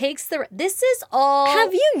 Takes the... This is all...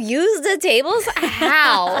 Have you used a table saw?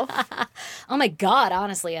 How? Oh my God,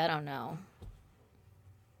 honestly, I don't know.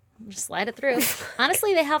 Just slide it through.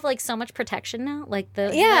 Honestly, they have like so much protection now. Like the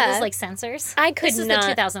those like sensors. I could This is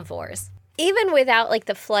not. the 2004s. Even without like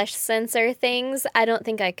the flesh sensor things, I don't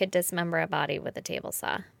think I could dismember a body with a table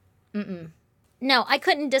saw. No, I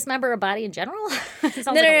couldn't dismember a body in general. Sounds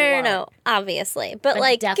No, like a lot. no, obviously. But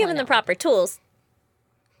like, definitely given the not. proper tools,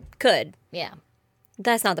 could. Yeah.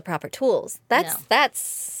 That's not the proper tools. That's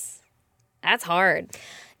hard.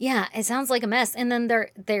 Yeah, it sounds like a mess. And then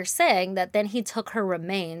they're saying that then he took her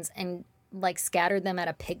remains and like scattered them at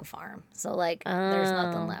a pig farm. So like there's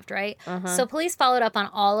nothing left, right? So police followed up on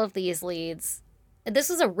all of these leads. This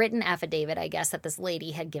was a written affidavit, I guess, that this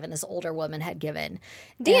lady had given, this older woman had given.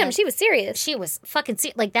 Damn, And she was serious. she was fucking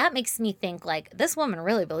like that makes me think like this woman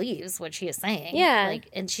really believes what she is saying. Yeah. Like,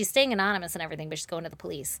 and she's staying anonymous and everything, but she's going to the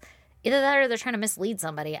police. Either that or they're trying to mislead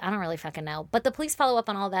somebody. I don't really fucking know. But the police follow up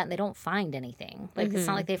on all that and they don't find anything. Like it's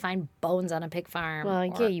not like they find bones on a pig farm. Well, or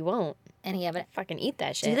yeah, you won't any of it. fucking eat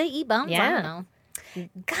that shit. Do they eat bones? I Yeah. don't know.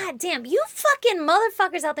 God damn, you fucking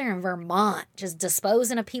motherfuckers out there in Vermont just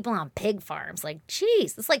disposing of people on pig farms. Like,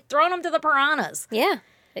 jeez, it's like throwing them to the piranhas. Yeah.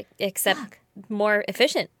 Except more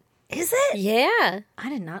efficient. Is it? Yeah. I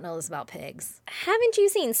did not know this about pigs. Haven't you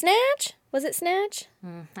seen Snatch? Was it Snatch?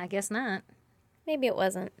 I guess not. Maybe it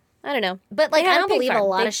wasn't. I don't know. But, like, They I have don't pig believe a farm.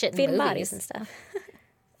 lot They of shit in feed 'em movies. bodies and stuff.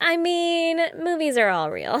 I mean, movies are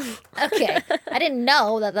all real. Okay. I didn't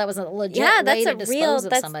know that was a legit Yeah, way that's to a dispose real. of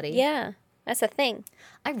That's somebody. Yeah, that's a thing.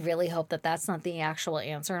 I really hope that that's not the actual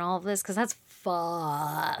answer in all of this because that's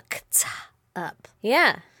fucked up.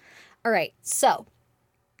 Yeah. All right, so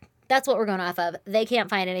that's what we're going off of. They can't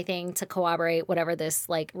find anything to corroborate whatever this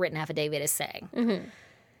like written affidavit is saying. Mm-hmm.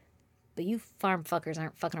 But you farm fuckers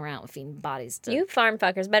aren't fucking around with feeding bodies to... You farm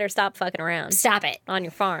fuckers better stop fucking around Stop it. on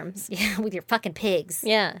your farms. Yeah, with your fucking pigs.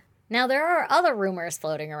 Yeah. Now, there are other rumors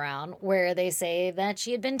floating around where they say that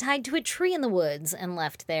she had been tied to a tree in the woods and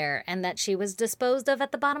left there, and that she was disposed of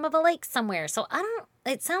at the bottom of a lake somewhere. So I don't...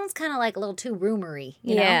 It sounds kind of like a little too rumory,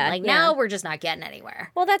 you know? Yeah, Like, yeah. now we're just not getting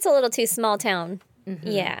anywhere. Well, that's a little too small town.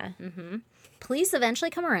 Yeah. Police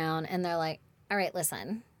eventually come around, and they're like, all right,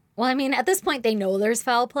 listen... Well, I mean, at this point, they know there's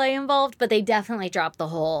foul play involved, but they definitely dropped the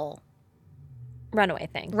whole Runaway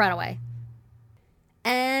thing. runaway.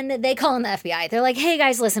 And they call in the FBI. They're like, hey,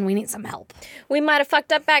 guys, listen, we need some help. We might have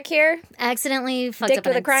fucked up back here. Accidentally fucked Dicked up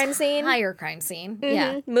with an a crime scene. entire crime scene.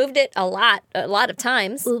 Yeah. Moved it a lot of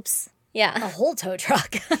times. Oops. A Yeah. whole tow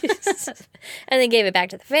truck. And then gave it back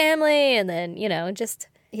to the family, and then, just...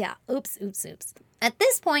 Yeah. Oops. At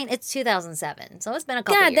this point, it's 2007, so it's been a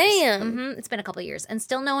couple God years. damn. It's been a couple years, and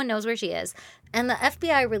still no one knows where she is. And the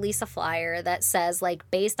FBI released a flyer that says, like,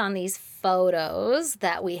 based on these photos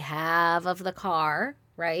that we have of the car,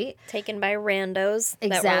 right? Taken by randos. That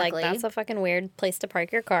were Exactly. like, that's a fucking weird place to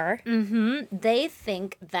park your car. They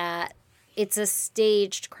think that it's a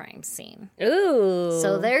staged crime scene. Ooh.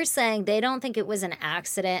 So they're saying they don't think it was an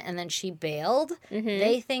accident and then she bailed.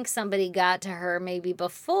 They think somebody got to her maybe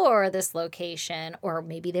before this location, or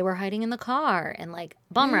maybe they were hiding in the car and like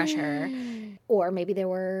bum rush her, or maybe they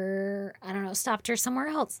were, I don't know, stopped her somewhere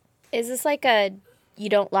else. Is this like a you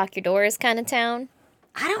don't lock your doors kind of town?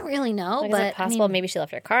 I don't really know, Like, but is it possible I mean, maybe she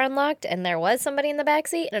left her car unlocked and there was somebody in the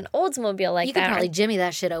backseat and an Oldsmobile like you that? could probably jimmy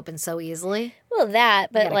that shit open so easily. Well,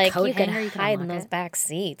 that, got but a like coat you can hanger, you can hide in unlock those it. back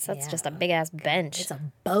seats. That's Yeah. just a big ass bench. It's a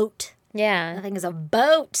boat. Yeah. That thing is a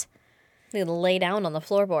boat. They lay down on the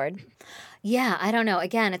floorboard. Yeah, I don't know.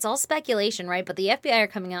 Again, it's all speculation, right? But the FBI are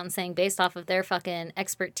coming out and saying, based off of their fucking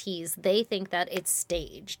expertise, they think that it's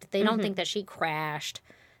staged. They don't think that she crashed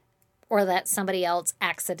or that somebody else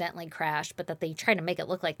accidentally crashed, but that they try to make it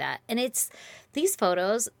look like that. And it's these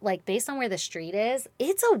photos, like based on where the street is,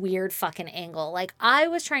 it's a weird fucking angle. Like I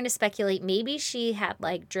was trying to speculate maybe she had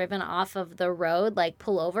like driven off of the road, like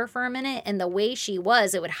pull over for a minute, and the way she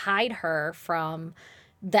was, it would hide her from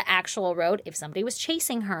the actual road if somebody was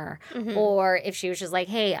chasing her, or if she was just like,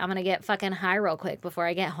 hey, I'm gonna get fucking high real quick before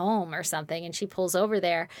I get home or something, and she pulls over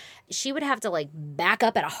there, she would have to like back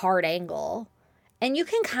up at a hard angle. And you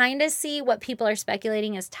can kind of see what people are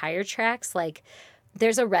speculating as tire tracks. Like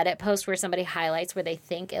there's a Reddit post where somebody highlights where they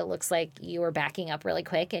think it looks like you were backing up really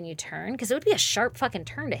quick and you turn, because it would be a sharp fucking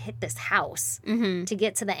turn to hit this house to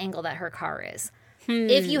get to the angle that her car is.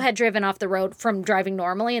 If you had driven off the road from driving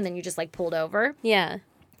normally and then you just like pulled over Yeah.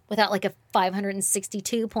 without like a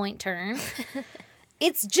 562 point turn.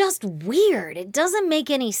 It's just weird. It doesn't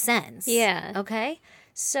make any sense. Yeah. Okay.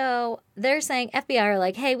 So they're saying, FBI are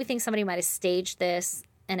like, hey, we think somebody might have staged this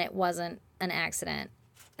and it wasn't an accident,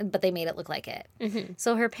 but they made it look like it.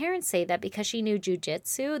 So her parents say that because she knew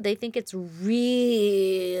jujitsu, they think it's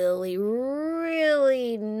really,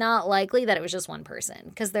 really not likely that it was just one person,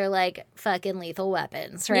 because they're like fucking lethal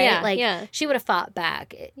weapons, right? Yeah, like yeah. she would have fought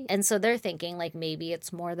back. And so they're thinking like maybe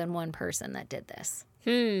it's more than one person that did this.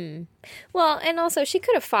 Well, and also she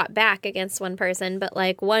could have fought back against one person, but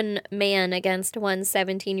like one man against one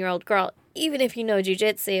 17-year-old girl Even if you know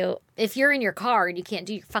jujitsu. If you're in your car and you can't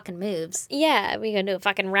do your fucking moves. Yeah, we gonna do a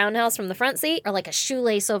fucking roundhouse from the front seat? Or like a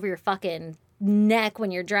shoelace over your fucking neck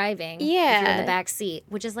when you're driving. Yeah. If you're in the back seat,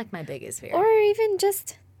 which is like my biggest fear. Or even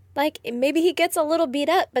just, like, maybe he gets a little beat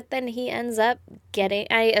up, but then he ends up getting,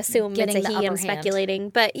 I assume Getting it's a the he, upper I'm hand. speculating.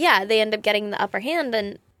 But yeah, they end up getting the upper hand,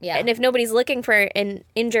 and if nobody's looking for an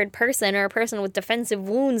injured person or a person with defensive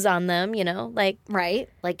wounds on them, you know, like. Right?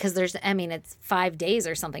 Like, because there's, I mean, it's 5 days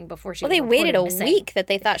or something before she Well, they waited a week that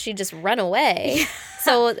they thought she'd just run away.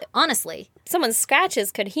 So, honestly. Someone's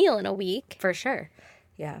scratches could heal in a week. For sure.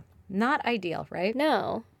 Yeah. Not ideal, right?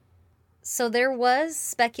 No. So there was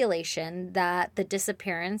speculation that the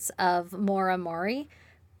disappearance of Maura Mori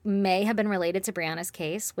may have been related to Brianna's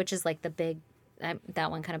case, which is like the big, that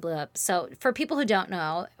one kind of blew up. So for people who don't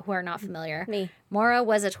know, who are not familiar, Maura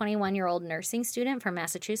was a 21-year-old nursing student from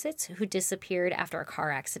Massachusetts who disappeared after a car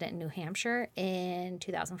accident in New Hampshire in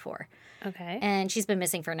 2004. Okay. And she's been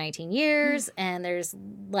missing for 19 years, and there's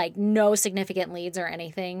like no significant leads or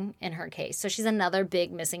anything in her case. So she's another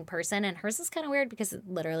big missing person, and hers is kind of weird because it's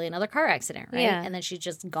literally another car accident, right? Yeah. And then she's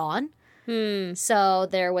just gone. So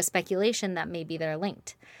there was speculation that maybe they're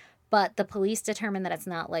linked. But the police determined that it's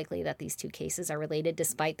not likely that these two cases are related,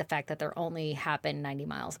 despite the fact that they're only happened 90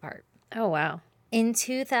 miles apart. Oh, wow. In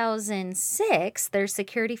 2006, there's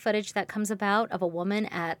security footage that comes about of a woman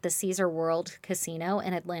at the Caesar World Casino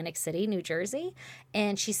in Atlantic City, New Jersey.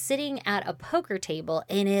 And she's sitting at a poker table,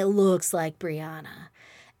 and it looks like Brianna.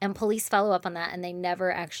 And police follow up on that, and they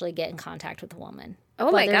never actually get in contact with the woman.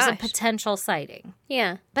 Oh, my gosh. But there's a potential sighting.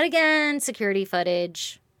 Yeah. But again, security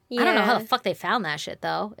footage. Yeah. I don't know how the fuck they found that shit,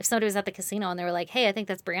 though. If somebody was at the casino and they were like, hey, I think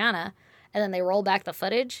that's Brianna, and then they roll back the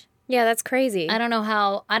footage. Yeah, that's crazy. I don't know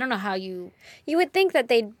how you... You would think that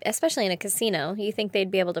they'd, especially in a casino, you think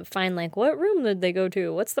they'd be able to find, like, what room did they go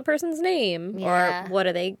to? What's the person's name? Yeah. Or what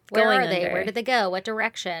are they Where going are they? under? Where did they go? What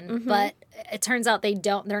direction? But it turns out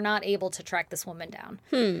they're not able to track this woman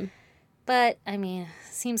down. But, I mean,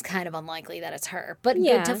 seems kind of unlikely that it's her. But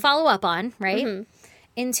good to follow up on, right?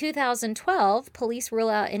 In 2012, police rule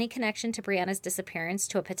out any connection to Brianna's disappearance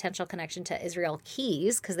to a potential connection to Israel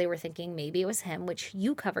Keys, because they were thinking maybe it was him, which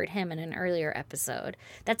you covered him in an earlier episode.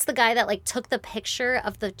 That's the guy that, like, took the picture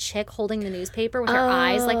of the chick holding the newspaper with her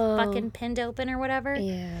eyes, like, fucking pinned open or whatever.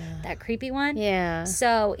 Yeah. That creepy one. Yeah.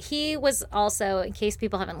 So he was also, in case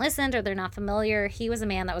people haven't listened or they're not familiar, he was a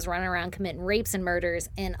man that was running around committing rapes and murders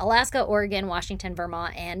in Alaska, Oregon, Washington,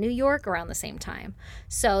 Vermont, and New York around the same time.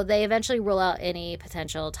 So they eventually rule out any potential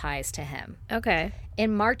ties to him. Okay.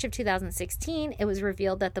 In March of 2016, it was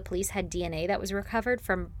revealed that the police had DNA that was recovered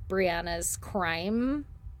from Brianna's crime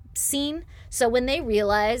scene. So when they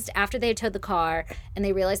realized, after they had towed the car and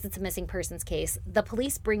they realized it's a missing persons case, the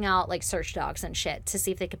police bring out like search dogs and shit to see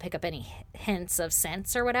if they could pick up any hints of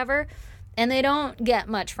scents or whatever. And they don't get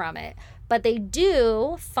much from it. But they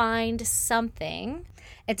do find something.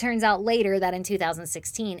 It turns out later that in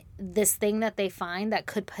 2016, this thing that they find that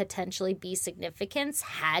could potentially be significance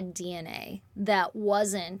had DNA that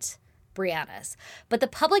wasn't Brianna's. But the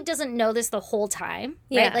public doesn't know this the whole time,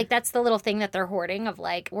 right? Yeah. Like, that's the little thing that they're hoarding of,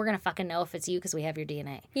 like, we're going to fucking know if it's you because we have your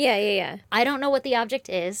DNA. Yeah. I don't know what the object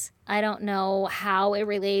is. I don't know how it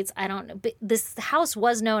relates. I don't know. But this house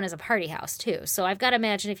was known as a party house, too. So I've got to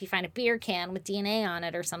imagine if you find a beer can with DNA on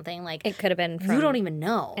it or something, like... It could have been from... You don't even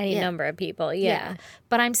know. Any number of people, yeah.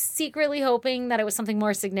 But I'm secretly hoping that it was something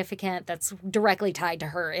more significant that's directly tied to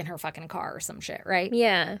her in her fucking car or some shit, right?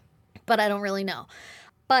 Yeah. But I don't really know.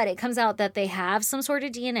 But it comes out that they have some sort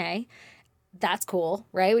of DNA. That's cool,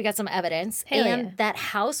 right? We got some evidence. Hell and yeah. that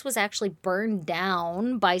house was actually burned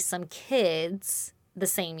down by some kids the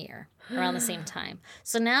same year, around the same time.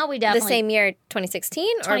 So now we definitely... The same year,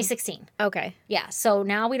 2016? 2016. Okay. Yeah, so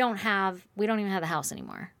now we don't even have the house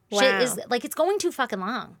anymore. Wow. Shit is, like, it's going too fucking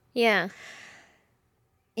long. Yeah.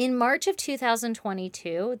 In March of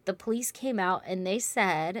 2022, the police came out and they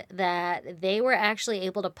said that they were actually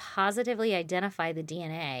able to positively identify the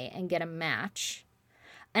DNA and get a match.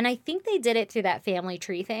 And I think they did it through that family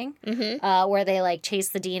tree thing, where they, like,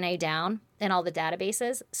 chased the DNA down in all the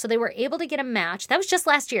databases. So they were able to get a match. That was just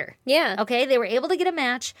last year. Yeah. Okay? They were able to get a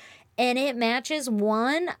match, and it matches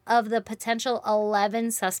one of the potential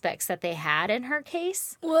 11 suspects that they had in her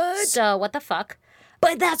case. What? So what the fuck?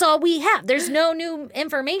 But that's all we have. There's no new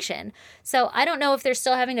information. So I don't know if they're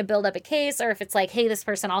still having to build up a case or if it's like, hey, this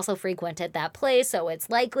person also frequented that place, so it's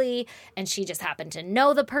likely, and she just happened to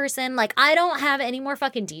know the person. Like, I don't have any more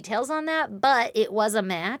fucking details on that, but it was a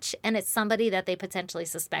match, and it's somebody that they potentially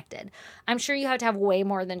suspected. I'm sure you have to have way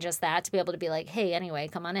more than just that to be able to be like, hey, anyway,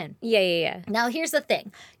 come on in. Yeah. Now, here's the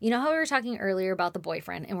thing. You know how we were talking earlier about the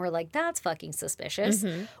boyfriend, and we're like, that's fucking suspicious.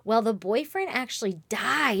 Mm-hmm. Well, the boyfriend actually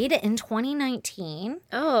died in 2019.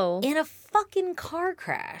 Oh. In a fucking car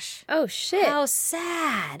crash. Oh, shit. How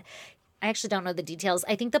sad. I actually don't know the details.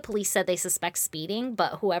 I think the police said they suspect speeding,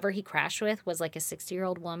 but whoever he crashed with was like a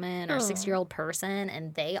 60-year-old woman or 60-year-old person,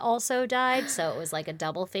 and they also died, so it was like a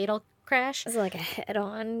double fatal crash. Is it like a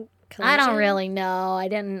head-on collision? I don't really know. I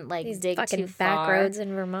didn't These dig fucking too far. back roads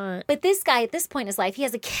in Vermont. But this guy, at this point in his life, he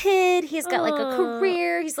has a kid. He's got like a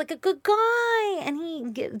career. He's like a good guy. And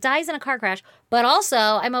he dies in a car crash. But also,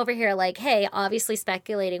 I'm over here like, hey, obviously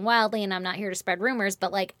speculating wildly, and I'm not here to spread rumors,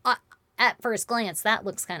 but like at first glance, that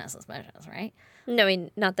looks kind of suspicious, right? No, I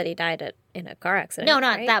mean, not that he died in a car accident. No,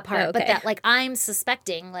 not right? that part, Oh, okay. but that like I'm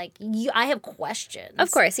suspecting, like I have questions. Of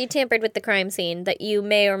course, he tampered with the crime scene that you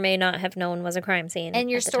may or may not have known was a crime scene. And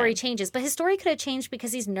your at the story time. changes. But his story could have changed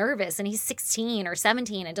because he's nervous and he's 16 or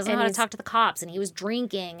 17 and doesn't know And how to he's talk to the cops and he was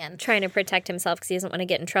drinking and trying to protect himself because he doesn't want to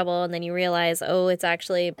get in trouble, and then you realize, oh, it's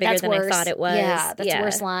actually bigger that's than worse. I thought it was. Yeah, that's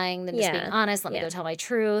worse lying than just Yeah. being honest. Let me Yeah. go tell my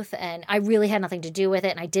truth. And I really had nothing to do with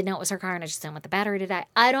it. And I did know it was her car and I just didn't want the battery to die.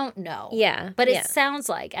 I don't know. Yeah, But it yeah. sounds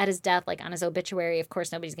like at his death, like on his obituary, of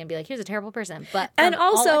course, nobody's going to be like, he was a terrible person. But And from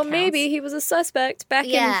all also, accounts- maybe he was a suspect back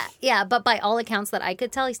in... Yeah. But by all accounts that I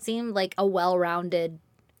could tell, he seemed like a well-rounded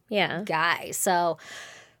Yeah. guy. So,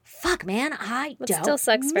 fuck, man, I It don't still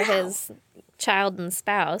sucks for know. his child and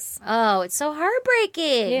spouse. Oh, it's so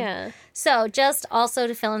heartbreaking. Yeah. So, just also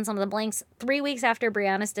to fill in some of the blanks, 3 weeks after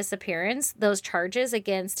Brianna's disappearance, those charges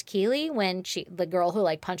against Keely, when the girl who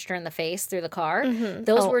like punched her in the face through the car,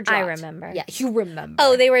 those were dropped. I remember. Yeah, you remember.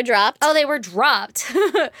 Oh, they were dropped? Oh, they were dropped.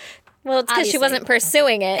 Well, it's because she obviously. wasn't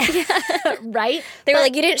pursuing it. Right? They were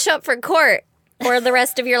like, you didn't show up for court or the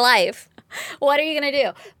rest of your life. What are you going to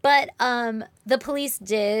do? But the police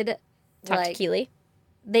did Talk to Keely.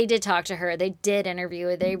 They did talk to her. They did interview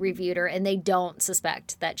her. They reviewed her, and they don't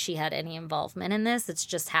suspect that she had any involvement in this. It's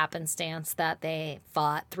just happenstance that they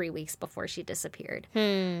fought 3 weeks before she disappeared.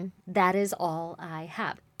 That is all I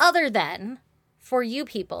have. Other than for you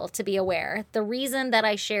people to be aware, the reason that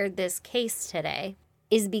I shared this case today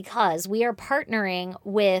is because we are partnering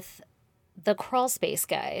with the Crawl Space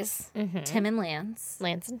guys, Tim and Lance.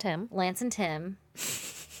 Lance and Tim. Lance and Tim.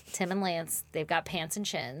 Tim and Lance, they've got pants and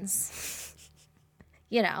chins.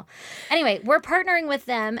 You know. Anyway, we're partnering with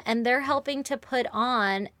them, and they're helping to put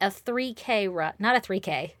on a 3K run. Not a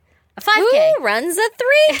 3K. A 5K. Who runs a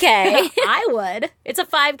 3K? I would. It's a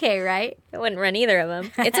 5K, right? I wouldn't run either of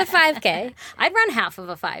them. It's a 5K. I'd run half of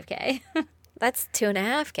a 5K. That's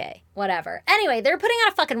 2.5K. Whatever. Anyway, they're putting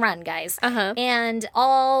on a fucking run, guys. Uh-huh. And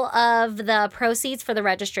all of the proceeds for the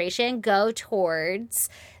registration go towards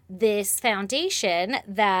this foundation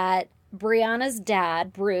that Brianna's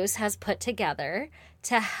dad, Bruce, has put together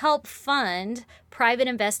to help fund private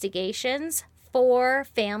investigations for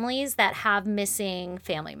families that have missing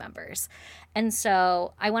family members. And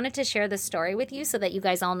so I wanted to share this story with you so that you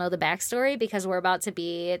guys all know the backstory, because we're about to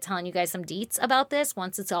be telling you guys some deets about this.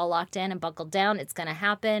 Once it's all locked in and buckled down, it's going to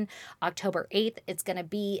happen October 8th. It's going to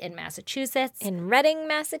be in Massachusetts. In Reading,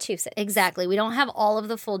 Massachusetts. Exactly. We don't have all of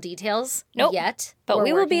the full details yet. But We're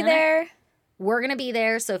we will be working on it. there. We're going to be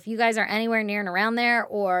there. So if you guys are anywhere near and around there,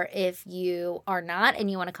 or if you are not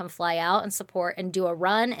and you want to come fly out and support and do a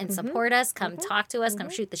run and support us, come talk to us,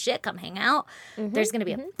 come shoot the shit, come hang out. There's going to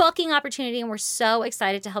be a fucking opportunity, and we're so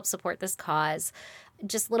excited to help support this cause.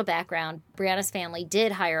 Just a little background, Brianna's family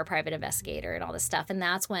did hire a private investigator and all this stuff. And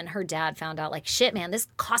that's when her dad found out, like, shit, man, this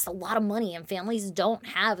costs a lot of money and families don't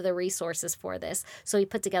have the resources for this. So he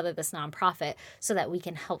put together this nonprofit so that we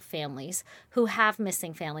can help families who have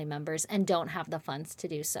missing family members and don't have the funds to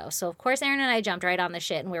do so. So, of course, Aaron and I jumped right on the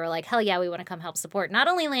shit and we were like, hell yeah, we want to come help support not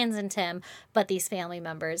only Lance and Tim, but these family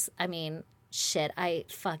members. I mean, shit, I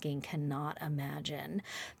fucking cannot imagine.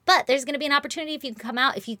 But there's going to be an opportunity if you can come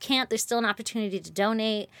out. If you can't, there's still an opportunity to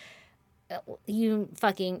donate. You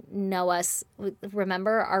fucking know us.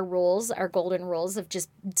 Remember our rules, our golden rules of just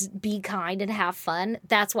be kind and have fun.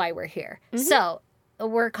 That's why we're here. So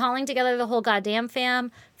we're calling together the whole goddamn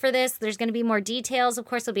fam for this. There's going to be more details. Of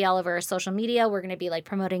course, it'll be all over our social media. We're going to be like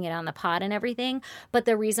promoting it on the pod and everything. But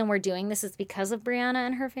the reason we're doing this is because of Brianna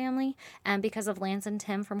and her family and because of Lance and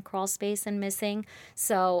Tim from Crawl Space and Missing.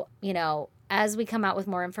 So, you know, as we come out with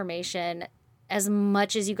more information, as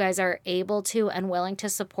much as you guys are able to and willing to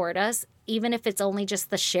support us, even if it's only just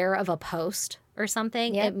the share of a post or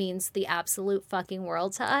something, it means the absolute fucking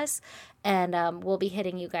world to us. And we'll be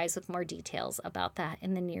hitting you guys with more details about that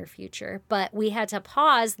in the near future. But we had to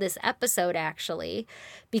pause this episode, actually,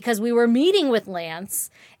 because we were meeting with Lance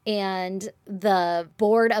and the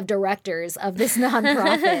board of directors of this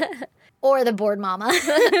nonprofit. Or the board mama.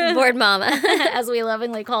 Board mama. As we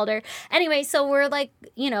lovingly called her. Anyway, so we're like,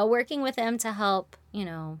 working with them to help,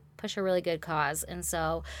 push a really good cause. And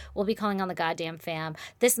so we'll be calling on the goddamn fam.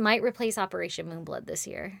 This might replace Operation Moonblood this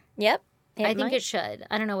year. Yep. I think it should.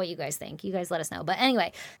 I don't know what you guys think. You guys let us know. But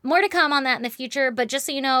anyway, more to come on that in the future. But just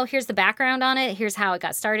so you know, here's the background on it. Here's how it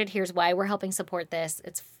got started. Here's why we're helping support this.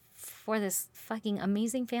 It's for this fucking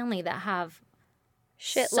amazing family that have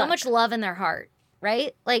so much love in their heart.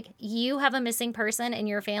 Right? Like, you have a missing person in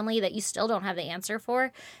your family that you still don't have the answer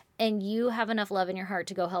for, and you have enough love in your heart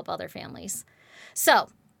to go help other families. So,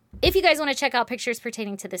 if you guys want to check out pictures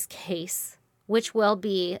pertaining to this case, which will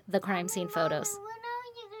be the crime scene photos. When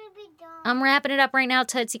are you gonna be done? I'm wrapping it up right now,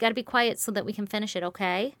 Toots. You got to be quiet so that we can finish it,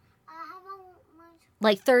 okay? How much?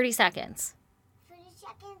 Like 30 seconds. 30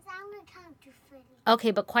 seconds. I'm gonna count to 30.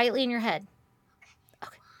 Okay, but quietly in your head.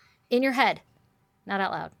 Okay. In your head. Not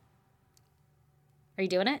out loud. Are you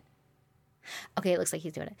doing it? Okay, it looks like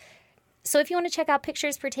he's doing it. So if you want to check out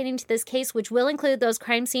pictures pertaining to this case, which will include those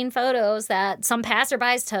crime scene photos that some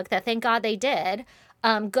passerbys took, that thank God they did,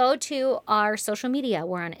 go to our social media.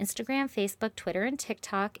 We're on Instagram, Facebook, Twitter, and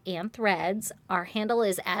TikTok, and Threads. Our handle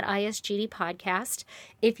is @ISGD Podcast.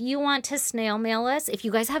 If you want to snail mail us, if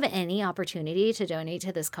you guys have any opportunity to donate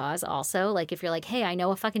to this cause also, like if you're like, hey, I know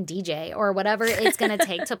a fucking DJ or whatever it's going to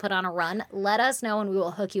take to put on a run, let us know and we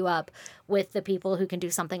will hook you up with the people who can do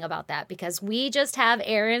something about that, because we just have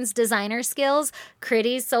Aaron's designer skills,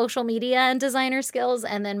 Critty's social media and designer skills,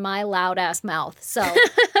 and then my loud ass mouth. So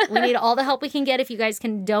we need all the help we can get. If you guys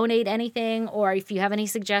can donate anything, or if you have any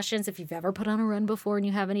suggestions, if you've ever put on a run before and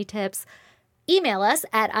you have any tips, email us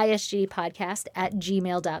at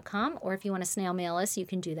isgdpodcast@gmail.com, or if you want to snail mail us, you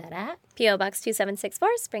can do that at P.O. Box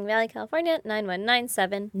 2764, Spring Valley, California,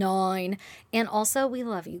 91979. And also, we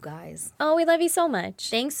love you guys. Oh, we love you so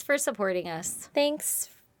much. Thanks for supporting us. Thanks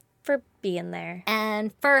for being there.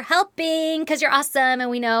 And for helping, because you're awesome, and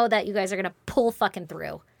we know that you guys are going to pull fucking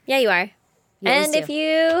through. Yeah, you are. And do. if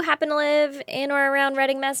you happen to live in or around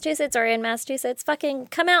Reading, Massachusetts, or in Massachusetts, fucking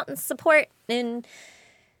come out and support and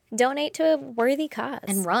donate to a worthy cause.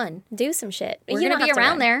 And run. Do some shit. We're going to be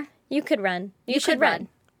around there. You could run. You should run.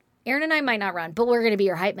 Aaron and I might not run, but we're going to be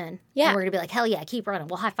your hype men. Yeah. And we're going to be like, hell yeah, keep running.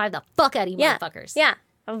 We'll high five the fuck out of you motherfuckers. Yeah.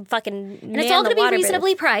 I'm fucking And it's all going to be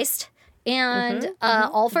reasonably priced. And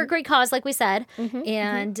all for a great cause, like we said.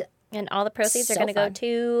 And all the proceeds are So going to go fun.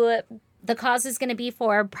 to... the cause is going to be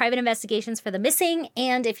for private investigations for the missing.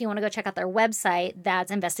 And if you want to go check out their website,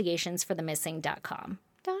 that's investigationsforthemissing.com.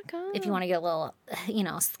 If you want to get a little,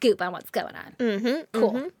 scoop on what's going on.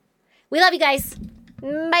 Cool. We love you guys.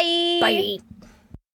 Bye. Bye.